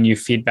actually giving you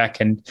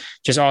feedback and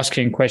just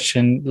asking a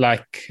question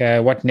like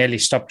what nearly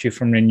stopped you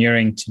from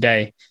renewing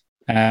today.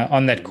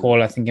 On that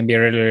call, I think can be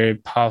a really, really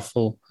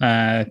powerful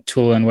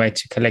tool and way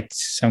to collect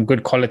some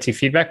good quality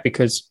feedback,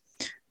 because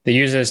the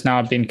user has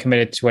now been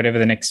committed to whatever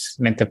the next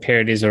length of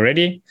period is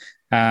already.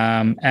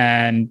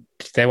 And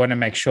they want to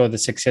make sure the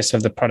success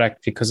of the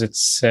product, because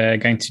it's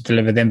going to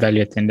deliver them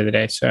value at the end of the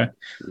day. So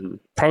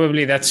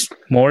probably that's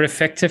more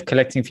effective,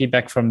 collecting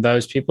feedback from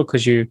those people,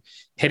 because you're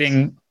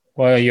hitting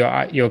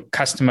your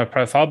customer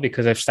profile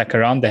because they've stuck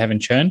around, they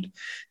haven't churned,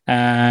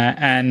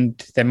 and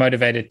they're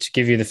motivated to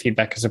give you the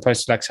feedback, as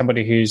opposed to like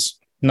somebody who's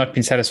not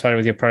been satisfied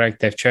with your product,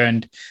 they've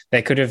churned.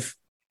 They could have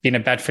been a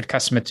bad fit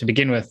customer to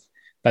begin with,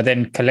 but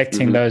then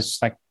collecting those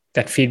like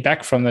that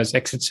feedback from those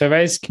exit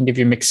surveys can give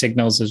you mixed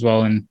signals as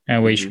well, and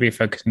where you should be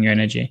focusing your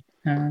energy.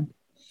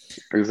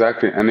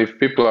 Exactly. And if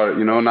people are,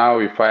 now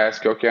if I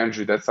ask you, okay,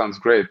 Andrew, that sounds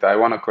great, I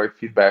want to collect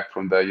feedback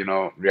from the,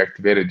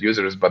 reactivated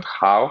users, but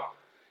how?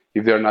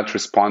 If they're not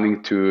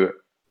responding to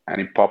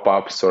any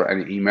pop-ups or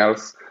any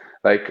emails,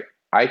 like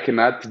I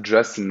cannot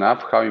stress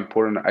enough how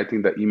important I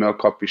think the email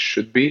copy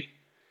should be,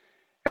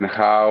 and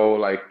how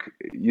like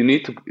you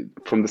need to,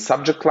 from the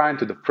subject line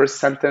to the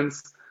first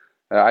sentence,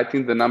 I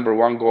think the number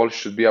one goal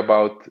should be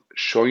about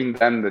showing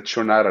them that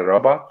you're not a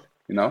robot,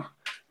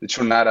 that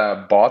you're not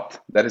a bot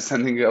that is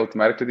sending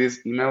automatically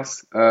these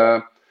emails.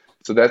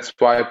 So that's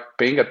why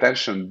paying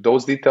attention,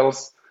 those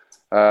details,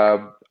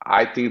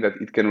 I think that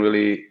it can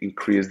really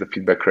increase the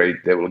feedback rate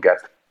they will get.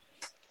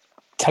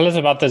 Tell us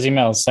about those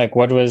emails. Like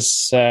what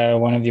was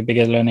one of your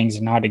biggest learnings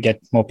and how to get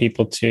more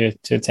people to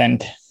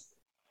attend?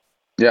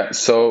 Yeah,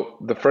 so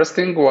the first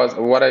thing was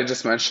what I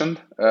just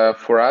mentioned.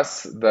 For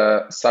us,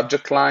 the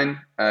subject line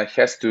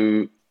has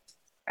to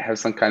have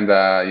some kind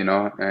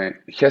of,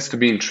 he has to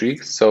be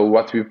intrigued. So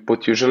what we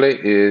put usually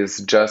is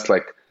just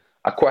like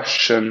a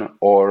question,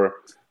 or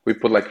we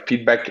put like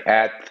feedback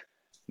at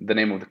the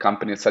name of the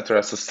company,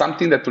 etc. So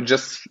something that will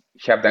just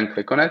have them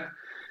click on it.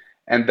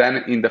 And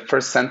then in the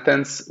first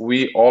sentence,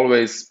 we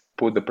always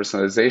put the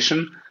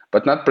personalization,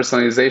 but not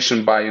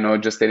personalization by,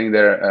 just stating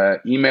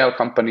their email,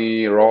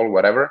 company, role,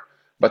 whatever,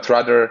 but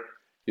rather,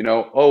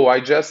 oh, I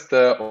just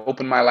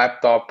opened my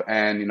laptop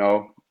and,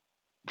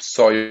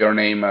 saw your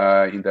name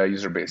in the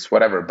user base,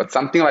 whatever, but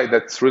something like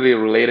that's really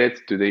related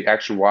to the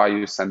action why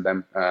you send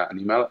them an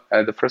email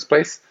in the first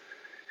place.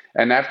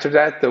 And after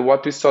that,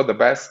 what we saw the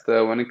best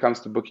when it comes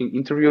to booking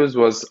interviews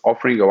was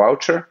offering a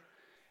voucher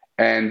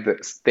and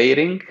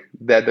stating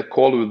that the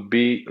call will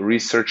be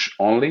research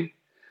only.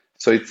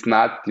 So it's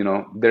not,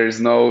 there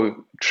is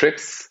no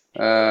tricks,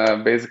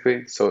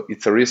 basically. So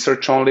it's a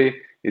research only.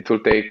 It will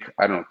take,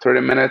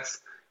 30 minutes.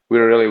 We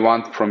really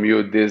want from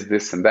you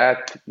this, and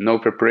that. No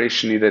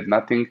preparation needed,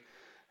 nothing.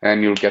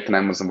 And you'll get an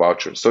Amazon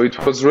voucher. So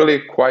it was really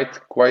quite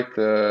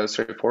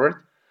straightforward.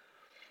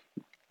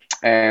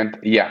 And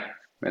yeah,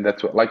 and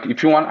that's what, like,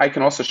 if you want, I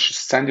can also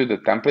send you the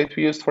template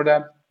we used for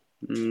that.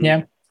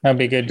 Yeah, that'd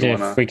be good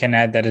if we can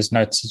add that as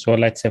notes as well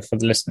later for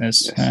the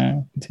listeners. Yes.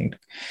 I think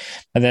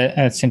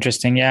that's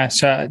interesting. Yeah,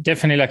 so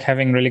definitely like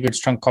having really good,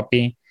 strong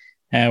copy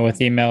with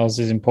emails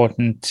is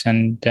important.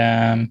 And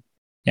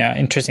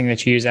interesting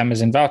that you use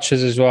Amazon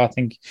vouchers as well. I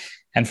think,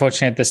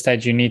 unfortunately, at this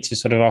stage, you need to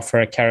sort of offer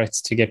a carrot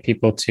to get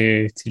people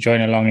to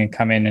join along and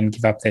come in and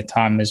give up their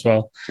time as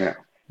well. Yeah,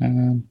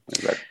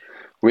 exactly.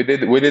 We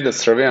did a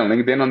survey on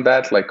LinkedIn on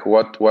that. Like,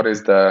 what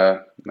is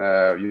the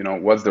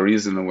what's the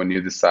reason when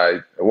you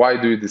decide? Why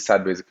do you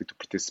decide basically to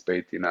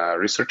participate in a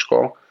research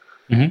call?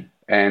 Mm-hmm.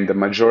 And the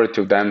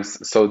majority of them.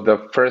 So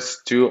the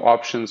first two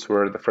options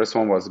were, the first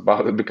one was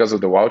because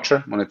of the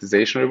voucher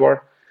monetization reward,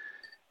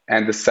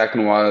 and the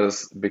second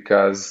was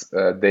because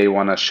they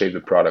want to shape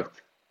the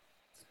product.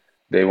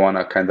 They want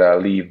to kind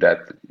of leave that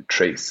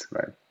trace,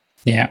 right?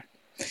 Yeah,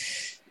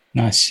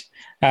 nice.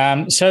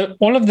 So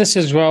all of this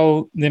as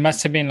well, there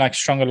must have been like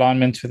strong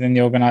alignment within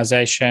the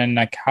organization.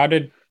 Like, how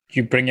did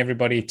you bring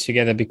everybody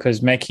together?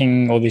 Because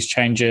making all these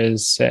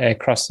changes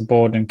across the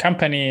board in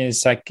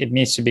companies, like, it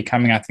needs to be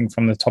coming, I think,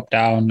 from the top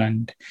down.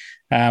 And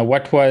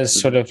what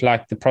was sort of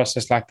like the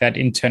process like that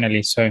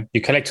internally? So you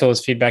collect all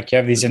this feedback, you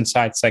have these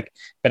insights, like,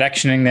 but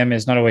actioning them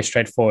is not always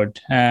straightforward.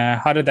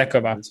 How did that go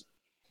about?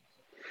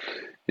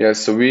 Yeah,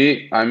 so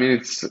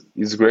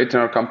it's great in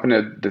our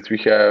company that we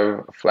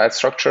have a flat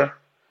structure.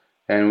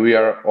 And we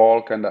are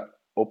all kind of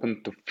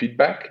open to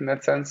feedback in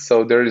that sense.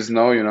 So there is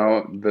no,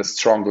 the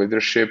strong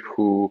leadership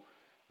who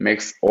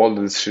makes all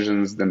the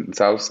decisions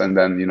themselves. And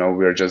then,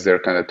 we're just there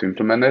kind of to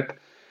implement it.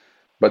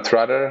 But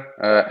rather,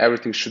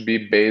 everything should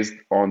be based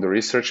on the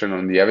research and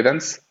on the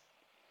evidence.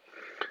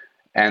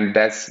 And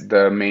that's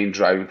the main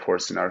driving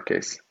force in our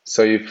case.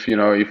 So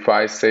if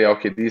I say,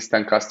 okay, these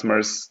 10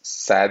 customers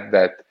said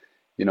that,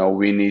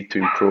 we need to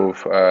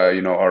improve,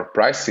 our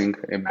pricing,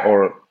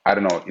 or I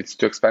don't know, it's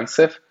too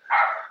expensive.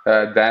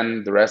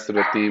 Then the rest of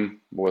the team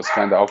was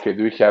kind of, okay,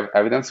 do we have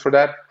evidence for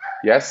that?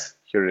 Yes,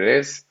 here it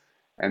is.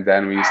 And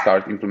then we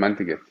start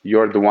implementing it.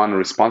 You're the one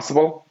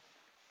responsible.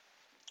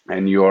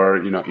 And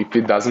if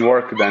it doesn't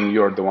work, then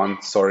you're the one,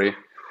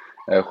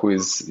 who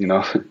is,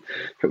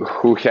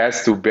 who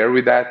has to bear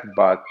with that.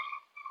 But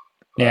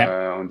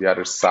on the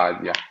other side,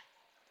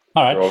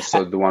 all right, you're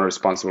also the one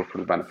responsible for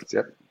the benefits.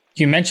 Yeah.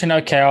 You mentioned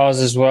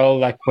OKRs as well.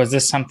 Like, was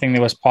this something that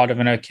was part of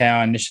an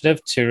OKR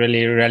initiative to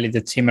really rally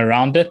the team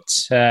around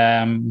it,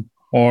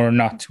 or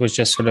not? It was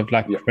just sort of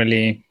like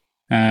really,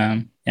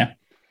 Yeah,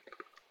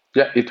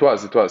 it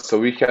was. So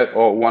we had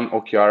one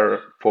OKR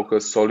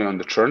focused solely on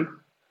the churn,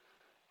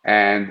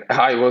 and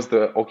I was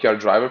the OKR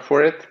driver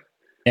for it.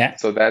 Yeah.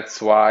 So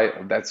that's why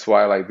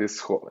like this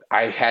whole,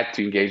 I had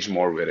to engage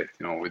more with it,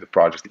 with the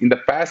project. In the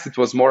past, it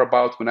was more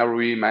about whenever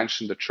we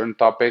mentioned the churn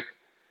topic,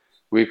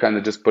 we kind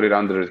of just put it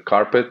under the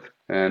carpet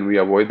and we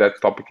avoid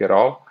that topic at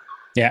all.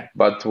 Yeah.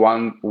 But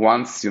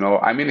once,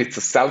 it's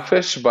a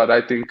selfish, but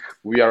I think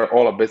we are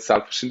all a bit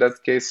selfish in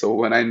that case. So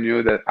when I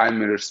knew that I'm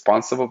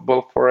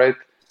responsible for it,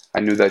 I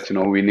knew that,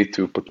 we need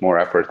to put more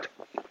effort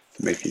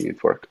to making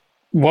it work.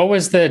 What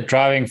was the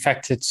driving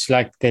factor to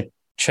like that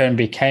churn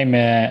became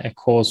a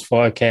cause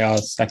for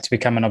OKRs, like to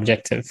become an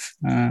objective?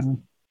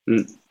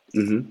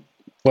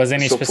 Was there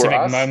any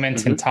specific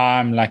moment in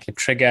time, like a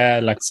trigger,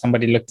 like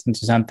somebody looked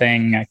into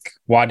something? Like,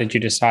 why did you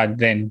decide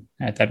then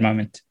at that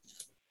moment?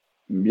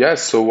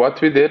 Yes. So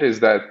what we did is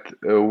that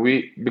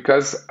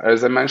because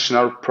as I mentioned,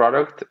 our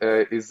product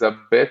is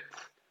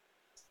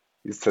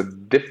it's a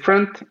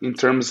different in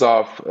terms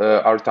of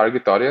our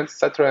target audience,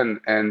 etc.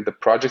 And the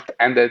project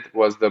ended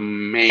was the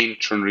main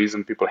churn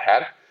reason people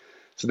had.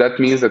 So that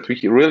means that we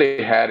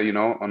really had,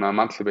 on a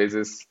monthly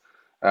basis,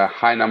 a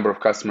high number of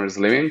customers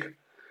leaving.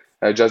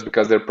 Just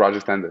because their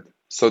project ended.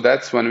 So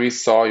that's when we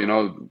saw,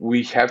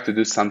 we have to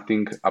do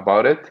something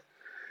about it.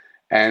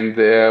 And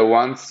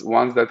once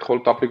that whole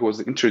topic was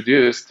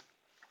introduced,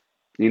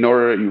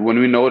 when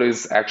we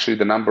noticed actually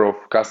the number of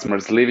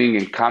customers leaving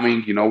and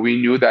coming, we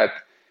knew that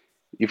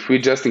If we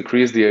just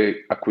increase the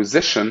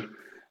acquisition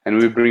and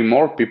we bring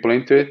more people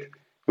into it,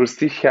 we'll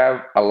still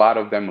have a lot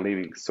of them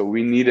leaving. So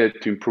we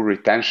needed to improve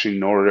retention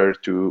in order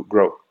to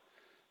grow.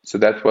 So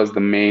that was the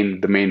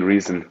main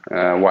reason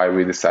why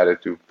we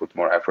decided to put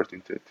more effort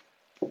into it.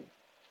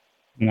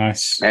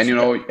 Nice. And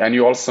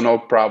you also know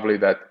probably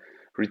that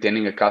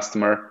retaining a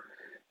customer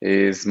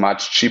is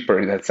much cheaper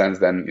in that sense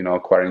than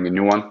acquiring a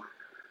new one.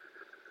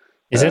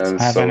 Is it?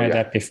 I haven't heard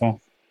that before.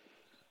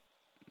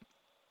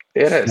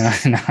 It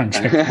is. No, I'm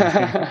joking.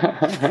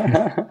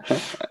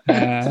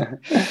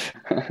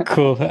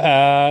 Cool.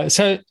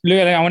 So,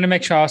 Luca, I want to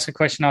make sure I ask a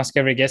question, ask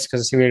every guest,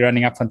 because I see we're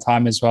running up on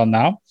time as well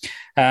now.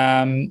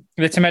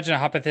 Let's imagine a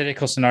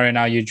hypothetical scenario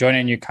now. You join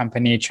a new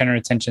company, churn and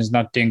retention is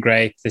not doing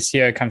great. The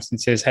CEO comes and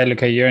says, hey,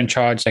 Luca, you're in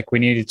charge. Like, we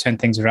need to turn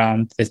things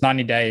around. There's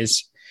 90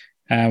 days.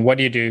 What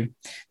do you do?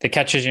 The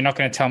catch is you're not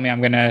going to tell me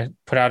I'm going to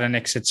put out an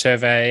exit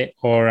survey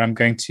or I'm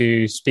going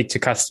to speak to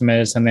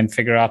customers and then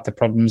figure out the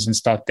problems and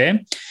start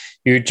there.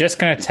 You're just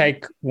going to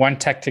take one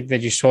tactic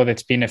that you saw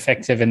that's been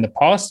effective in the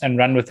past and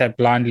run with that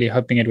blindly,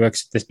 hoping it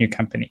works at this new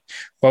company.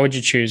 What would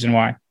you choose and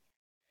why?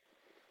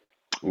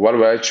 What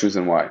would I choose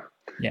and why?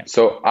 Yeah.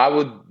 So I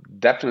would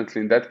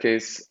definitely, in that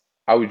case,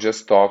 I would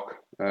just talk.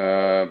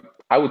 I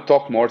would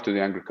talk more to the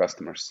angry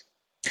customers.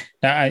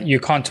 No, you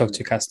can't talk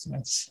to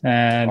customers.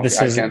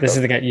 This is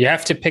the guy. You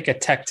have to pick a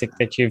tactic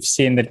that you've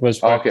seen that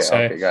was worked.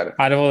 Okay, got it.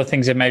 Out of all the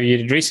things that maybe you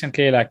did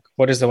recently, like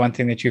what is the one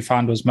thing that you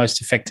found was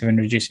most effective in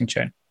reducing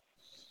churn?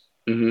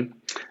 Mm-hmm.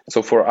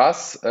 So for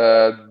us,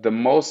 the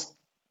most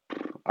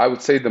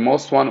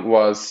one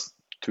was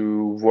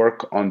to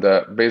work on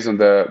based on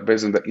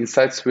the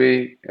insights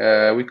we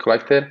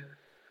collected,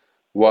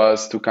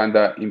 was to kind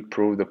of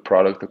improve the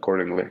product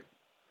accordingly.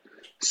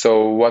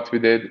 So what we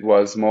did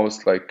was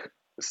most like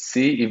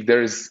see if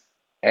there is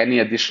any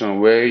additional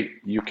way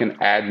you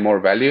can add more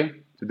value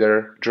to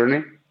their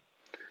journey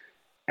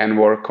and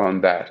work on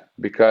that,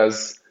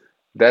 because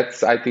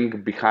that's, I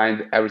think,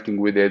 behind everything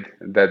we did,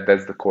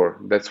 that's the core.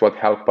 That's what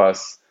helped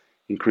us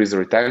increase the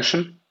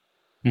retention.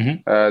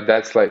 Mm-hmm.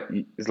 That's like,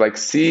 it's like,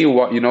 see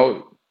what,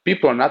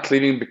 people are not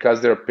leaving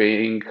because they're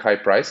paying high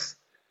price.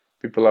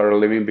 People are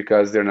leaving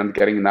because they're not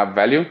getting enough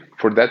value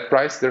for that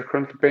price they're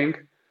currently paying.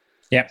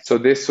 Yeah. So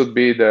this would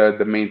be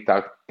the main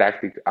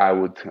tactic I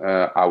would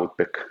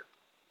pick.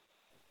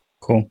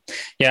 Cool.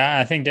 Yeah,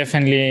 I think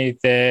definitely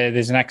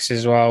there's an X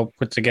as well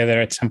put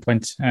together at some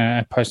point,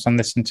 a post on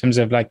this in terms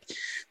of like,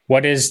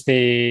 what is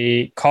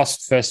the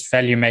cost versus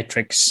value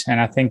matrix?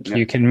 And I think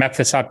you can map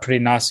this out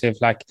pretty nicely of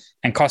like,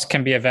 and cost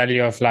can be a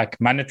value of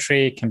like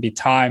monetary, can be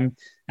time,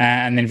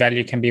 and then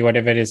value can be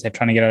whatever it is they're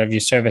trying to get out of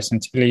your service.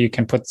 And typically you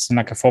can put this in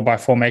like a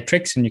 4x4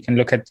 matrix and you can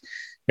look at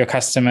your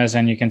customers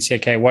and you can see,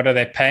 okay, what are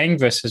they paying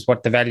versus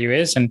what the value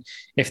is? And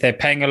if they're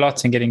paying a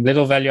lot and getting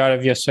little value out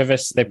of your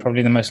service, they're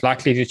probably the most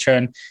likely to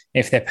churn.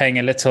 If they're paying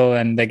a little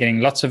and they're getting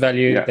lots of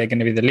value, they're going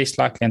to be the least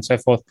likely, and so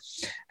forth.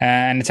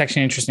 And it's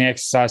actually an interesting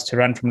exercise to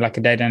run from like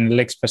a data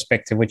analytics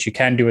perspective, which you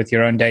can do with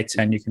your own data.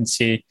 And you can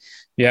see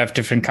you have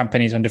different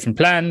companies on different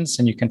plans,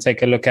 and you can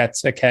take a look at,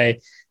 okay,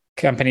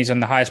 companies on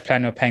the highest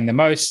plan are paying the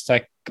most.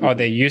 Like, are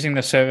they using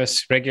the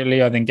service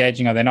regularly? Are they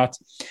engaging? Are they not?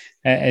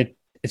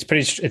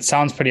 It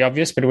sounds pretty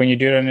obvious, but when you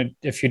do it on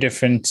a few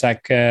different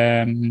like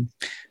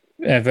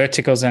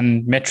verticals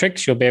and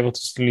metrics, you'll be able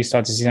to slowly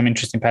start to see some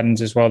interesting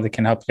patterns as well that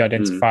can help you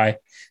identify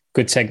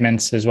good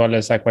segments as well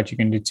as like what you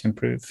can do to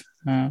improve.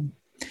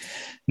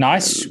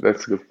 Nice.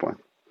 That's a good point.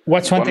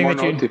 What's one thing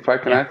that you? If I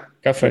can add,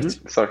 go for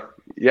it. Sorry.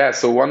 Yeah.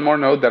 So one more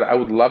note that I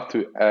would love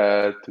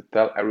to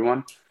tell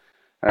everyone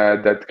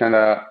that kind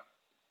of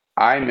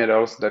I made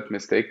also that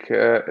mistake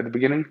at the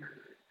beginning.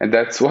 And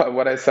that's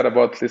what I said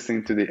about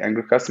listening to the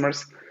angry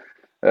customers.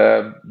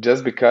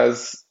 Just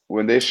because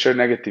when they share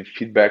negative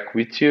feedback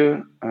with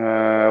you,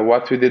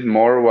 what I did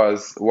more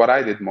was,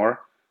 I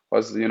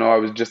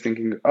was just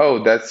thinking,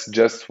 oh, that's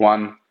just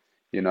one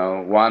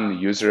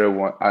user,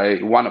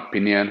 one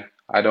opinion.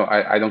 I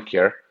don't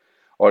care.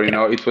 Or,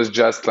 it was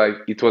just like,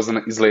 it was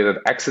an isolated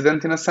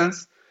accident in a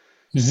sense.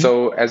 Mm-hmm.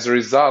 So as a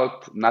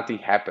result, nothing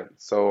happened.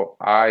 So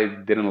I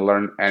didn't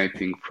learn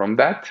anything from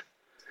that.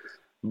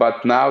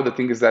 But now the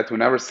thing is that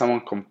whenever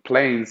someone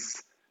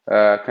complains, do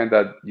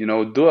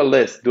a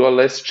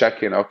list,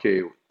 check in,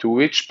 okay, to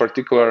which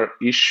particular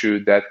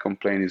issue that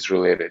complaint is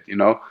related,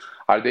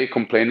 Are they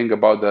complaining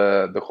about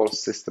the whole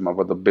system,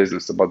 about the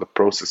business, about the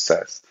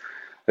processes?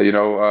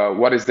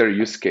 What is their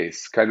use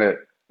case? Kind of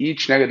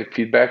each negative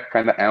feedback,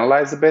 kind of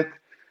analyze a bit.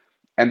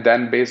 And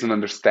then based on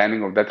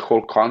understanding of that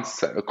whole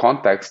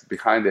context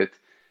behind it,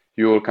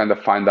 you will kind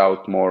of find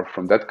out more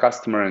from that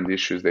customer and the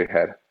issues they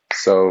had.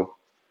 So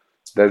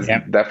that's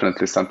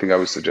definitely something I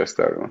would suggest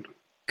to everyone.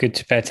 Good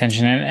to pay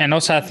attention. And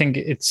also, I think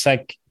it's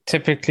like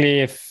typically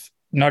if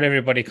not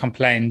everybody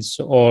complains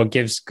or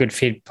gives good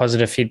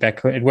positive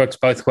feedback, it works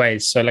both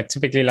ways. So like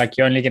typically like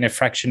you only get a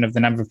fraction of the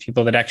number of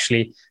people that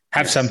actually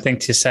have something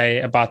to say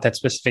about that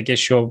specific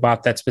issue,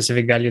 about that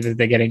specific value that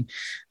they're getting.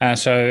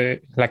 So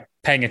like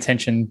paying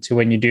attention to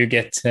when you do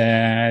get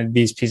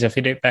these pieces of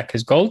feedback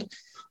is gold.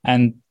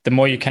 And the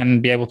more you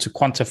can be able to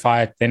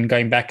quantify it, then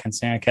going back and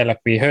saying, okay, like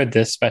we heard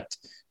this, but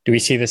do we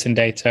see this in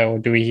data, or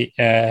do we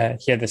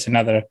hear this in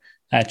other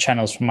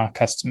channels from our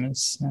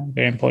customers?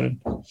 Very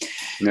important.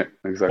 Yeah,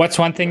 exactly. What's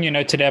one thing you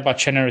know today about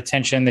churn and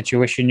retention that you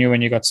wish you knew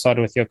when you got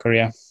started with your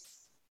career?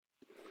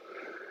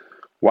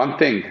 One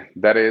thing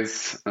that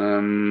is,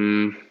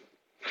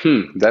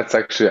 that's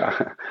actually,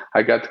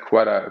 I got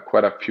quite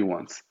a few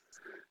ones.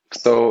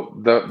 So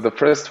the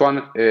first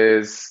one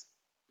is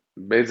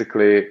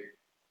basically,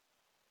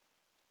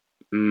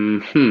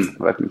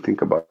 let me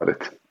think about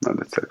it. No,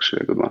 that's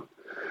actually a good one.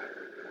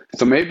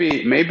 So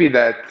maybe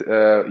that,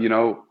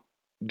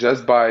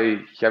 just by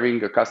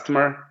having a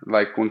customer,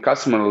 like when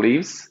customer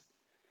leaves,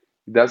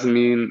 it doesn't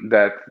mean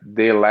that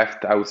they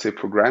left, I would say,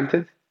 for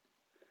granted,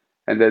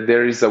 and that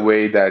there is a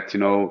way that,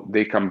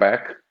 they come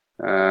back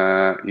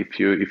if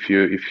you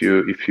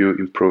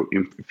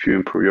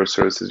improve your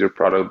services, your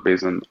product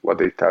based on what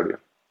they tell you.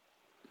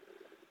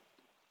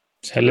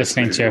 So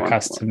listening to your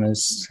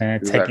customers,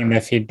 taking their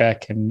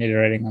feedback and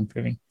iterating,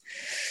 improving.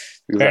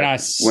 Exactly. Very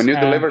nice. When you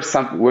deliver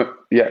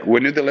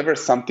when you deliver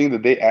something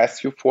that they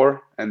ask you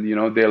for, and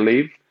they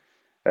leave,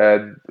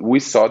 we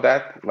saw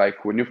that.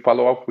 Like when you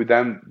follow up with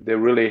them, they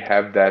really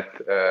have that.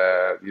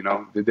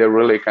 They're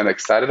really kind of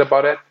excited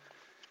about it.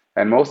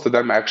 And most of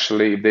them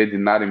actually, if they did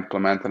not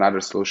implement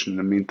another solution in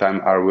the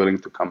meantime, are willing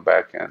to come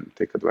back and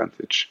take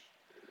advantage.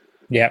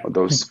 Yeah, of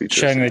those features.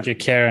 Showing that you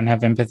care and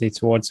have empathy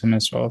towards them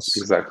as well.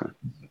 Exactly.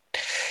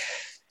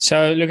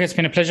 So, look, it's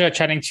been a pleasure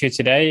chatting to you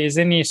today. Is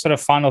there any sort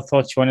of final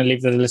thoughts you want to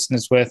leave the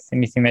listeners with?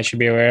 Anything they should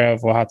be aware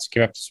of, or how to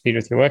keep up to speed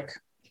with your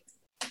work?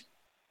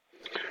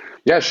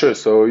 Yeah, sure.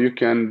 So you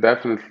can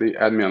definitely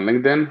add me on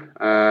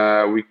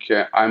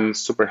LinkedIn. I'm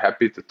super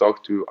happy to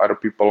talk to other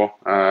people.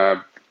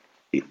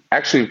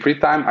 Actually, in free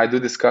time, I do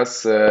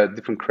discuss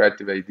different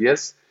creative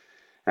ideas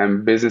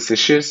and business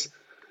issues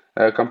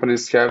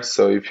companies have.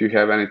 So if you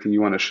have anything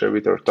you want to share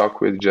with or talk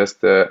with,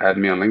 just add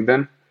me on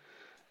LinkedIn.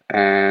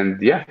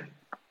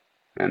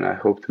 And I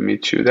hope to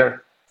meet you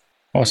there.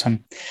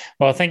 Awesome.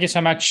 Well, thank you so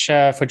much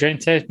for joining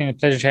today. It's been a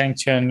pleasure chatting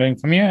to you and learning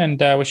from you, and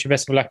wish you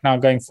best of luck now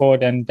going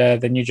forward and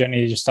the new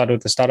journey you started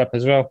with the startup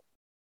as well.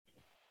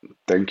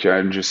 Thank you,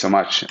 Andrew, so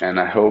much. And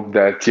I hope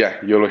that,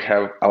 you'll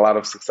have a lot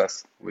of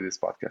success with this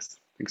podcast.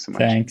 Thanks so much.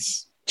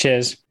 Thanks.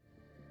 Cheers.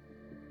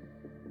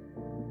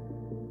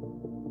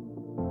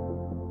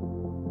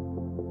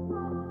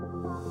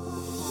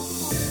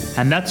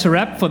 And that's a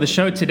wrap for the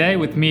show today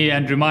with me,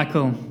 Andrew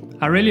Michael.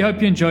 I really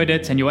hope you enjoyed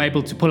it and you're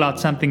able to pull out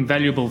something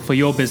valuable for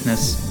your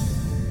business.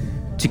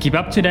 To keep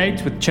up to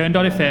date with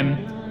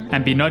Churn.fm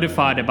and be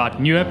notified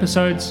about new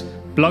episodes,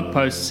 blog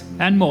posts,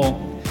 and more,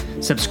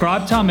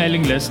 subscribe to our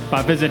mailing list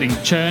by visiting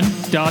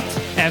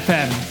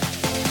Churn.fm.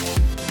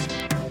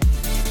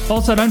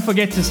 Also, don't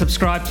forget to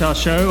subscribe to our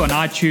show on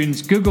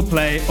iTunes, Google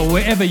Play, or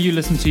wherever you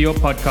listen to your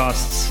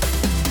podcasts.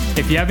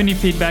 If you have any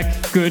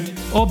feedback, good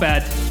or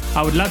bad,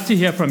 I would love to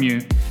hear from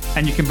you,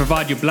 and you can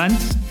provide your blunt,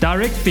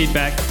 direct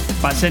feedback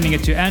by sending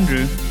it to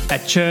Andrew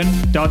at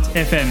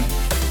churn.fm.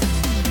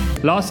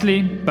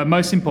 Lastly, but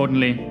most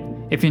importantly,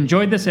 if you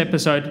enjoyed this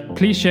episode,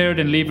 please share it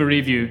and leave a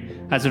review,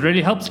 as it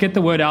really helps get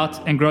the word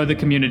out and grow the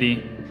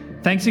community.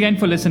 Thanks again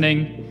for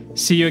listening.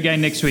 See you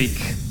again next week.